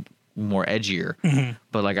snowboarding's more edgier. Mm-hmm.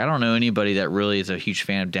 But I don't know anybody that really is a huge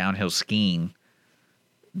fan of downhill skiing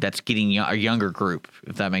that's getting a younger group,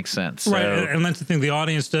 if that makes sense. Right, So, and that's the thing. The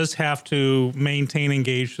audience does have to maintain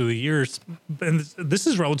engaged through the years, and this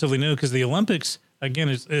is relatively new because the Olympics again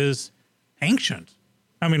is ancient.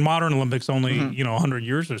 I mean, modern Olympics only 100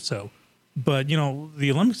 years or so, but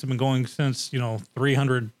the Olympics have been going since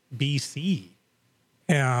 300 BC,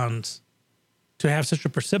 and to have such a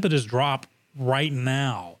precipitous drop right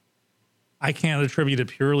now, I can't attribute it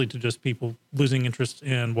purely to just people losing interest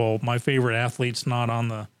in, well, my favorite athlete's not on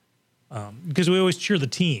the, because we always cheer the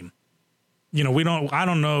team. I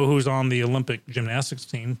don't know who's on the Olympic gymnastics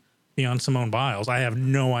team beyond Simone Biles. I have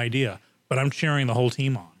no idea, but I'm cheering the whole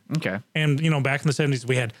team on. okay. And, back in the 70s,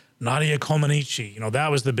 we had Nadia Comaneci.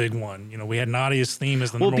 That was the big one. We had Nadia's theme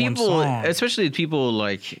as the number one song. Especially people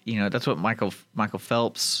like, that's what Michael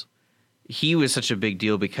Phelps, he was such a big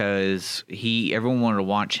deal because everyone wanted to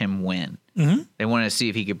watch him win. Mm-hmm. They wanted to see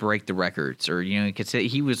if he could break the records, or he could say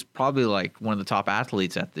he was probably like one of the top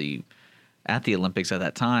athletes at the Olympics at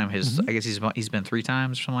that time. I guess he's been 3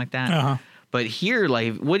 times or something like that. Uh-huh. But here,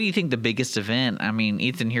 like, what do you think the biggest event? I mean,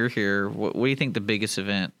 Ethan, here. What do you think the biggest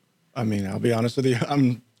event? I mean, I'll be honest with you.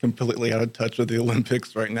 I'm completely out of touch with the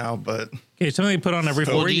Olympics right now, but okay, something they put on every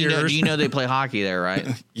 4 years. Do you know they play hockey there, right?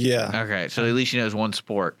 Yeah. Okay, so at least he knows one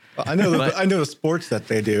sport. I know the sports that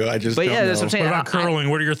they do. I just but don't yeah, know. that's what I'm saying. What about curling?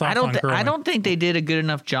 What are your thoughts on curling? I don't think they did a good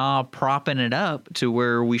enough job propping it up to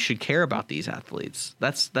where we should care about these athletes.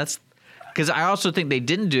 That's because I also think they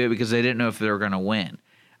didn't do it because they didn't know if they were going to win.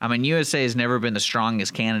 I mean, USA has never been the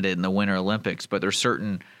strongest candidate in the Winter Olympics, but there's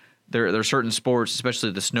certain sports,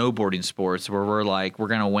 especially the snowboarding sports, where we're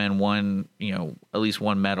going to win one, at least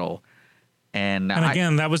one medal. And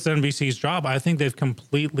again, that was NBC's job. I think they've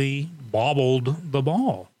completely bobbled the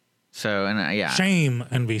ball. So, yeah. Shame,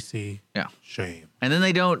 NBC. Yeah. Shame. And then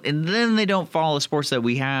they don't follow the sports that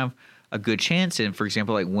we have a good chance in. For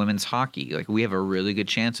example, like women's hockey. Like, we have a really good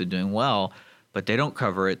chance of doing well, but they don't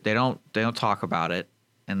cover it. They don't talk about it,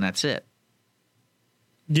 and that's it.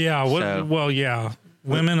 Yeah. Yeah.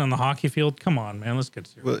 Women on the hockey field. Come on, man. Let's get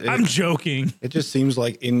serious. Well, I'm joking. It just seems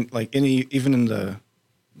like even in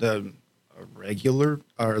the regular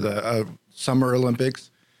or the Summer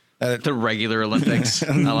Olympics. The regular Olympics.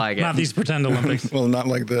 I like it. Not these pretend Olympics. Well, not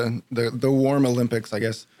like the warm Olympics, I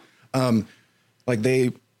guess.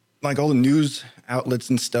 Like all the news outlets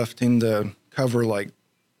and stuff tend to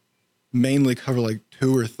mainly cover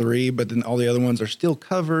 2 or 3, but then all the other ones are still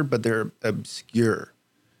covered, but they're obscure.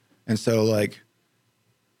 And so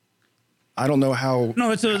I don't know how. No,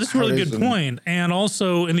 that's a really good point. And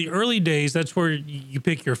also in the early days, that's where you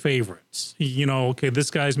pick your favorites. Okay,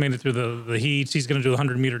 this guy's made it through the heats. He's going to do the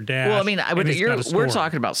 100-meter dash. Well, I mean, we're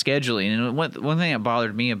talking about scheduling, and one thing that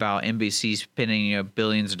bothered me about NBC spending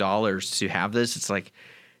billions of dollars to have this, it's like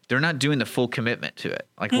they're not doing the full commitment to it.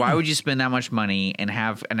 Like, why would you spend that much money and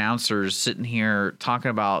have announcers sitting here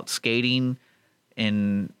talking about skating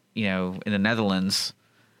in the Netherlands?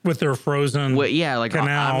 With their frozen canals.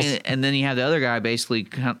 I mean, and then you have the other guy basically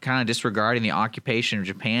kind of disregarding the occupation of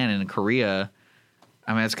Japan and Korea.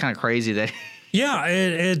 I mean, it's kind of crazy that. Yeah,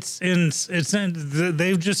 it's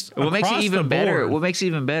they've just. What makes it even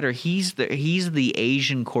better? He's the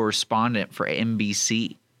Asian correspondent for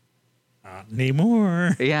NBC.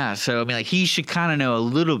 Anymore. Yeah, so I mean, he should kind of know a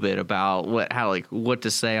little bit about what to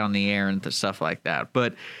say on the air and stuff like that,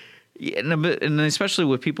 but. And especially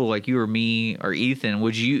with people like you or me or Ethan,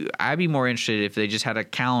 I'd be more interested if they just had a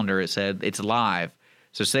calendar that said it's live.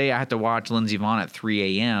 So say I have to watch Lindsey Vonn at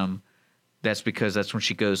 3 a.m. That's because that's when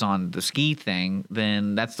she goes on the ski thing.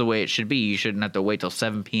 Then that's the way it should be. You shouldn't have to wait till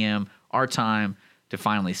 7 p.m. our time to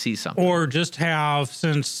finally see something. Or just have,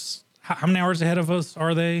 since how many hours ahead of us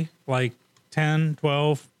are they? Like 10,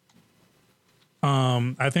 12?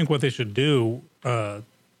 I think what they should do,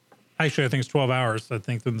 actually, I think it's 12 hours. I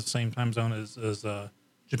think they're in the same time zone as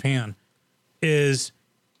Japan, is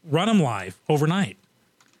run them live overnight.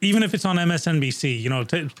 Even if it's on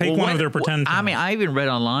MSNBC, take one of their pretend. I mean, I even read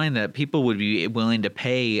online that people would be willing to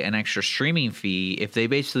pay an extra streaming fee if they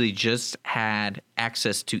basically just had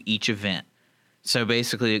access to each event. So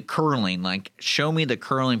basically, curling, show me the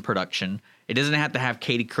curling production. It doesn't have to have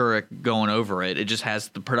Katie Couric going over it. It just has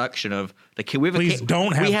the production of the kid. Please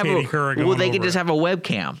don't have Katie Couric going over it. Well, they could just have a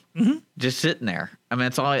webcam just sitting there. I mean,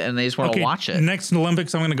 that's all, and they just want to watch it. Next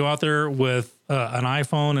Olympics, I'm going to go out there with an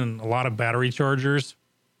iPhone and a lot of battery chargers,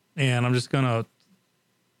 and I'm just going to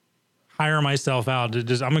hire myself out.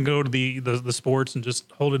 I'm going to go to the sports and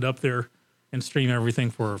just hold it up there and stream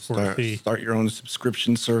everything for a fee. Start your own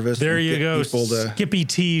subscription service. There you go. Skippy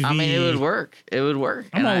TV. I mean, it would work.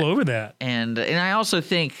 I'm all over that. And I also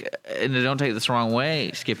think, and don't take this the wrong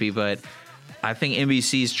way, Skippy, but I think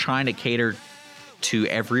NBC is trying to cater to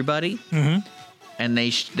everybody, and they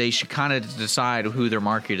should kind of decide who their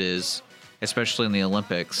market is, especially in the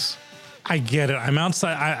Olympics. I get it. I'm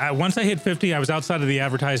outside. I once I hit 50, I was outside of the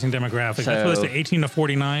advertising demographic. That's what I say, 18 to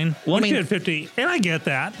 49. Once you hit 50, and I get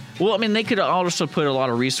that. Well, I mean, they could also put a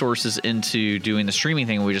lot of resources into doing the streaming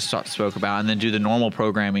thing we just spoke about, and then do the normal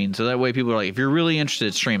programming. So that way, people are like, if you're really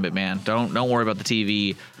interested, stream it, man. Don't worry about the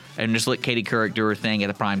TV, and just let Katie Couric do her thing at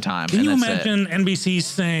the prime time. Can you imagine NBC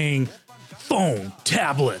saying phone,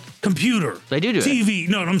 tablet, computer? They do TV.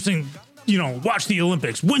 No, I'm saying, watch the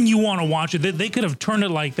Olympics when you want to watch it. They could have turned it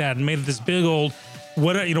like that and made it this big old,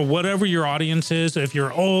 whatever your audience is. If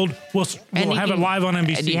you're old, we'll have it live on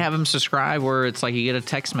NBC. And you have them subscribe where it's like you get a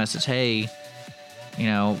text message, hey,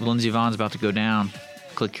 Lindsey Vohn's about to go down.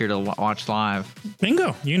 Click here to watch live.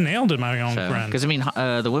 Bingo. You nailed it, my own friend. Because,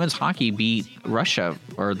 the women's hockey beat Russia,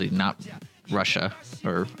 or not Russia,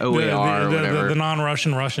 or OAR, or whatever. The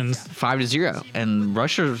non-Russian Russians. 5-0. And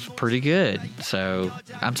Russia's pretty good. So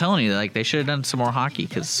I'm telling you, they should have done some more hockey,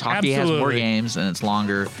 because hockey has more games and it's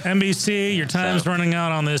longer. NBC, your time's running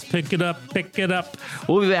out on this. Pick it up.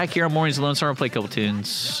 We'll be back here on Mornings with Lone Star. We'll play a couple tunes,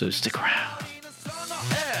 so stick around.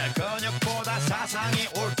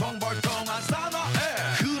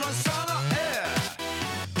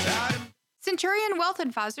 Centurion Wealth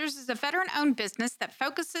Advisors is a veteran-owned business that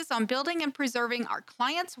focuses on building and preserving our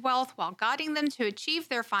clients' wealth while guiding them to achieve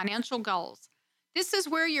their financial goals. This is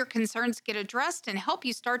where your concerns get addressed and help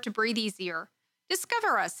you start to breathe easier.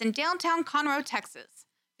 Discover us in downtown Conroe, Texas.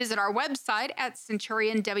 Visit our website at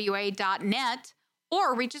centurionwa.net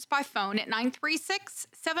or reach us by phone at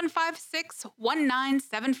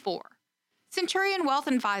 936-756-1974. Centurion Wealth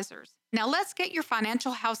Advisors. Now let's get your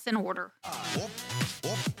financial house in order.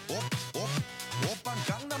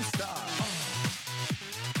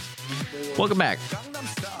 Welcome back.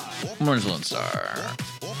 Mornings Lone Star.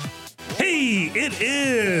 Hey, it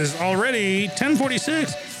is already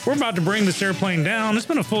 10:46. We're about to bring this airplane down. It's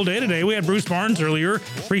been a full day today. We had Bruce Barnes earlier,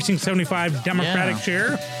 Precinct 75 Democratic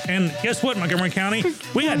chair. And guess what, Montgomery County?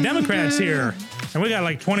 We got Democrats here. And we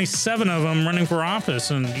got 27 of them running for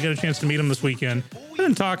office. And you got a chance to meet them this weekend. We've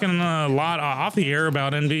been talking a lot off the air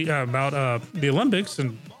about the Olympics.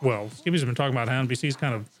 And, Stevie's been talking about how NBC's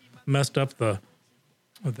kind of messed up the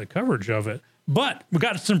coverage of it. But we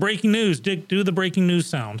got some breaking news. Dick, do the breaking news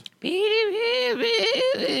sound.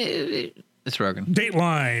 It's Rogan.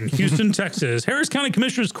 Dateline, Houston, Texas. Harris County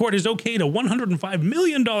Commissioner's Court has okayed a $105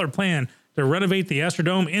 million plan to renovate the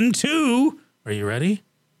Astrodome into, are you ready?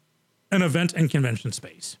 An event and convention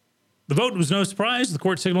space. The vote was no surprise. The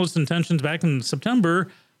court signaled its intentions back in September,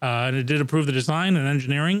 and it did approve the design and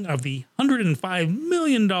engineering of the $105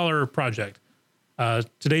 million project.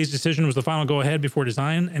 Today's decision was the final go-ahead before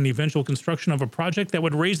design and the eventual construction of a project that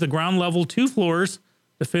would raise the ground level 2 floors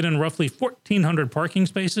to fit in roughly 1,400 parking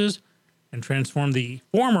spaces and transform the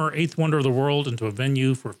former Eighth Wonder of the World into a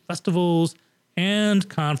venue for festivals and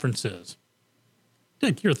conferences.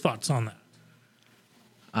 Dick, your thoughts on that?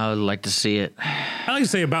 I would like to see it. I like to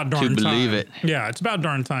say about darn time. To believe it. Yeah, it's about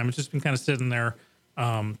darn time. It's just been kind of sitting there,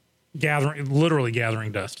 literally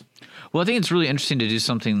gathering dust. Well, I think it's really interesting to do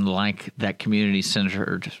something like that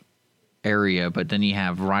community-centered area, but then you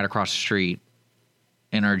have right across the street,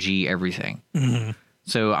 NRG everything. Mm-hmm.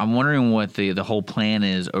 So I'm wondering what the whole plan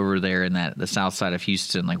is over there in the south side of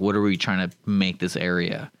Houston. What are we trying to make this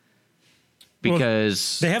area?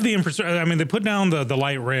 Because they have the infrastructure. I mean, they put down the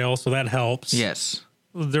light rail, so that helps. Yes.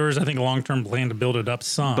 There is, I think, a long-term plan to build it up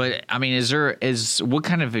some. But, I mean, what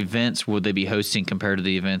kind of events would they be hosting compared to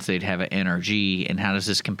the events they'd have at NRG? And how does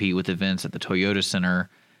this compete with events at the Toyota Center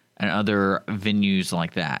and other venues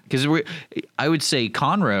like that? Because I would say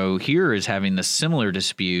Conroe here is having the similar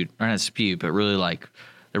dispute, or not dispute, but really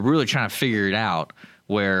they're really trying to figure it out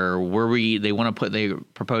where they want to put, they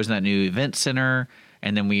proposing that new event center.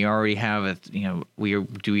 And then we already have we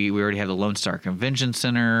already have the Lone Star Convention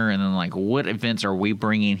Center, and then what events are we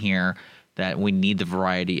bringing here that we need the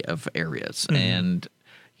variety of areas? Mm-hmm. And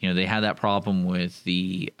they had that problem with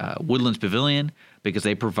the Woodlands Pavilion because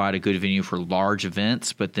they provide a good venue for large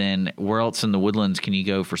events, but then where else in the Woodlands can you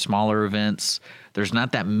go for smaller events? There's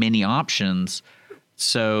not that many options.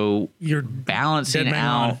 So you're balancing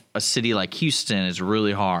out a city like Houston is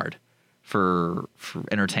really hard for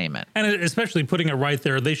entertainment. And especially putting it right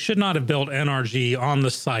there, they should not have built NRG on the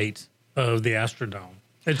site of the Astrodome.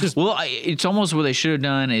 It's almost what they should have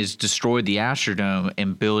done is destroyed the Astrodome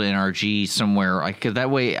and build NRG somewhere. Cause that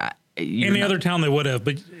way, any other town they would have,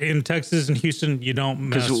 but in Texas and Houston, you don't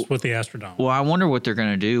mess with the Astrodome. Well, I wonder what they're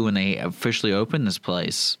going to do when they officially open this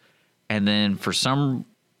place, and then for some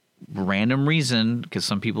random reason, because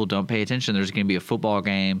some people don't pay attention, there's going to be a football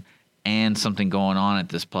game and something going on at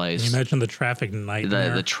this place. You mentioned the traffic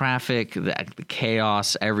nightmare. The traffic, the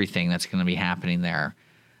chaos, everything that's going to be happening there.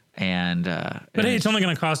 And but hey, it's only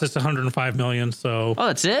going to cost us $105 million. So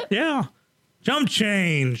that's it. Yeah, jump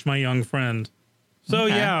change, my young friend. So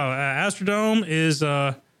Okay. Astrodome is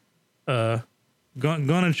going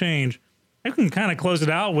to change. I can kind of close it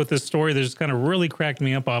out with this story that just kind of really cracked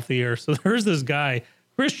me up off the air. So there's this guy,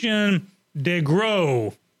 Christian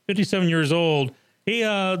DeGros, 57 years old. He,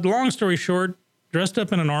 long story short, dressed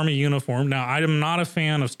up in an army uniform. Now, I am not a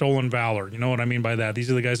fan of stolen valor. You know what I mean by that? These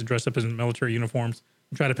are the guys that dress up in military uniforms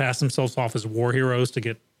and try to pass themselves off as war heroes to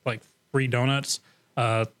get like free donuts.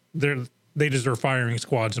 They deserve firing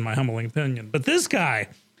squads, in my humbling opinion. But this guy,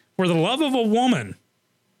 for the love of a woman,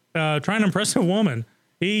 trying to impress a woman,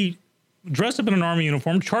 he dressed up in an army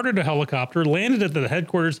uniform, chartered a helicopter, landed at the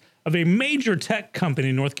headquarters of a major tech company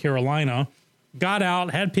in North Carolina, got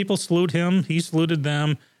out, had people salute him. He saluted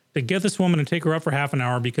them to get this woman and take her up for half an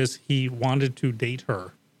hour because he wanted to date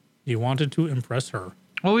her. He wanted to impress her.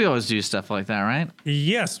 Well, we always do stuff like that, right?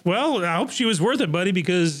 Yes. Well, I hope she was worth it, buddy,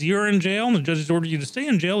 because you're in jail and the judge has ordered you to stay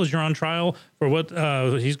in jail as you're on trial for what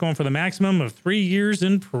he's going for the maximum of 3 years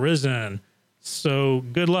in prison. So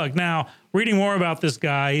good luck. Now, reading more about this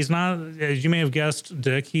guy, he's not, as you may have guessed,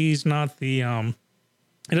 Dick, he's not the,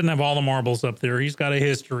 he doesn't have all the marbles up there. He's got a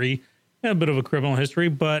history, a bit of a criminal history,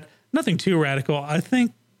 but nothing too radical. I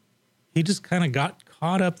think he just kind of got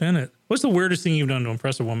caught up in it. What's the weirdest thing you've done to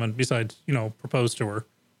impress a woman besides, propose to her?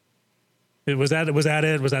 Was that it? Was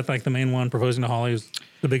that like the main one? Proposing to Holly was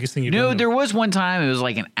the biggest thing you've done? No, there was one time it was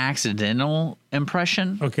like an accidental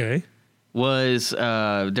impression. Okay.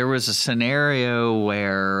 There was a scenario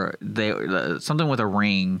where something with a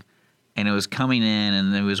ring, and it was coming in,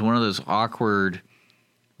 and it was one of those awkward,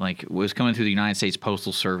 like it was coming through the United States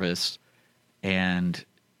Postal Service, and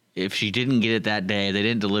if she didn't get it that day, they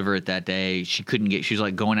didn't deliver it that day, she was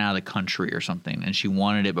like going out of the country or something, and she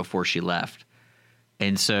wanted it before she left.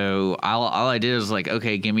 And so all I did was like,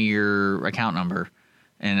 okay, give me your account number.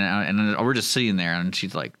 And we're just sitting there, and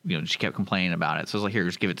she's like, she kept complaining about it. So I was like, here,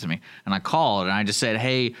 just give it to me. And I called, and I just said,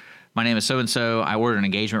 hey, my name is so-and-so. I ordered an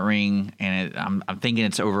engagement ring, and I'm thinking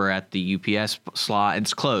it's over at the UPS slot.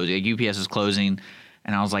 It's closed. UPS is closing.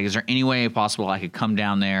 And I was like, is there any way possible I could come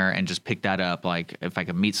down there and just pick that up? Like, if I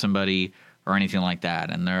could meet somebody or anything like that.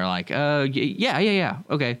 And they're like, yeah,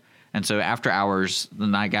 okay. And so after hours, the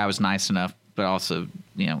night guy was nice enough, but also,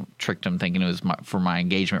 tricked him thinking it was for my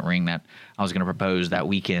engagement ring that I was going to propose that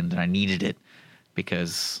weekend, and I needed it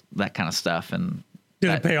because that kind of stuff. And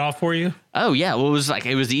did it pay off for you? Oh yeah. Well, it was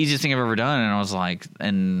the easiest thing I've ever done. And I was like,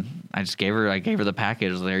 and I just gave her the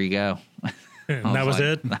package. There you go. And that was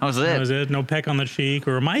it? That was it. No peck on the cheek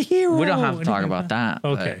or my hero. We don't have to talk about that.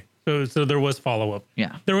 Okay. So there was follow-up.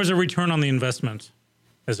 Yeah. There was a return on the investment,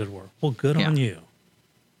 as it were. Well, good on you.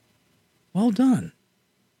 Well done.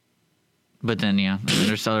 But then,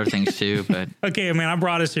 there's other things too. But okay, I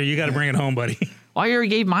brought us here. You got to bring it home, buddy. Well, you already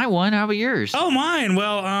gave my one. How about yours? Oh, mine.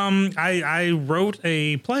 Well, I wrote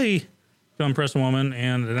a play to impress a woman,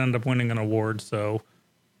 and it ended up winning an award. So,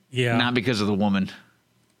 yeah. Not because of the woman.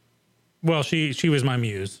 Well, she was my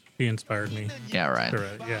muse. She inspired me. Yeah, right.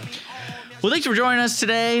 Yeah. Well, thanks for joining us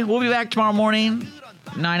today. We'll be back tomorrow morning,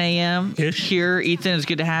 9 a.m. Here, Ethan, it's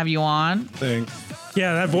good to have you on. Thanks.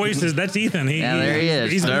 Yeah, that voice that's Ethan. There he is.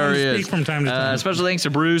 He's there he speak from time to time. Special thanks to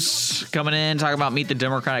Bruce coming in, talking about Meet the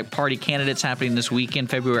Democratic Party candidates happening this weekend,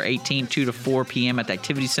 February 18th, 2 to 4 p.m. at the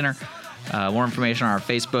Activity Center. More information on our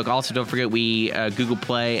Facebook. Also, don't forget we Google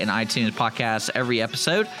Play and iTunes podcast every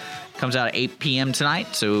episode. Comes out at 8 p.m.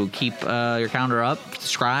 tonight, so keep your calendar up,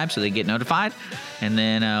 subscribe so they get notified. And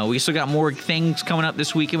then we still got more things coming up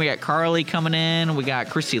this weekend. We got Carly coming in. We got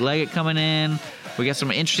Christy Leggett coming in. We got some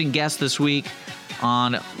interesting guests this week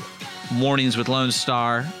on Mornings with Lone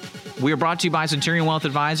Star. We are brought to you by Centurion Wealth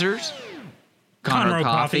Advisors, Conroe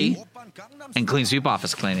Coffee, and Clean Sweep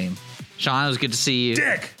Office Cleaning. Sean, it was good to see you.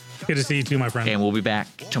 Dick, good to see you too, my friend. And we'll be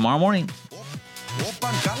back tomorrow morning.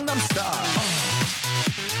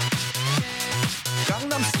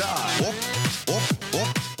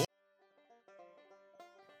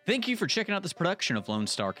 Thank you for checking out this production of Lone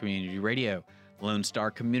Star Community Radio. Lone Star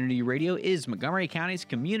Community Radio is Montgomery County's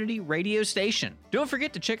community radio station. Don't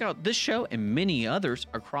forget to check out this show and many others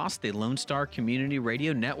across the Lone Star Community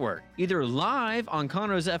Radio Network, either live on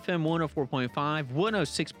Conroe's FM 104.5,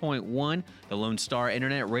 106.1, the Lone Star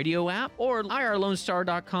Internet Radio app, or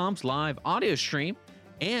irlonestar.com's live audio stream,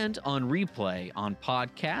 and on replay on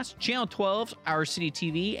podcast, Channel 12's Our City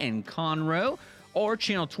TV in Conroe, or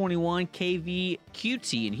Channel 21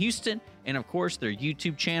 KVQT in Houston, and of course their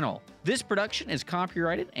YouTube channel. This production is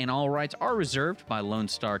copyrighted and all rights are reserved by Lone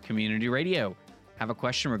Star Community Radio. Have a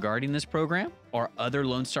question regarding this program or other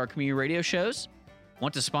Lone Star Community Radio shows?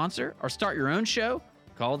 Want to sponsor or start your own show?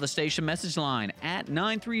 Call the station message line at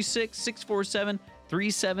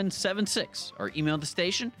 936-647-3776 or email the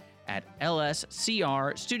station at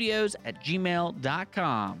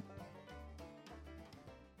lscrstudios@gmail.com.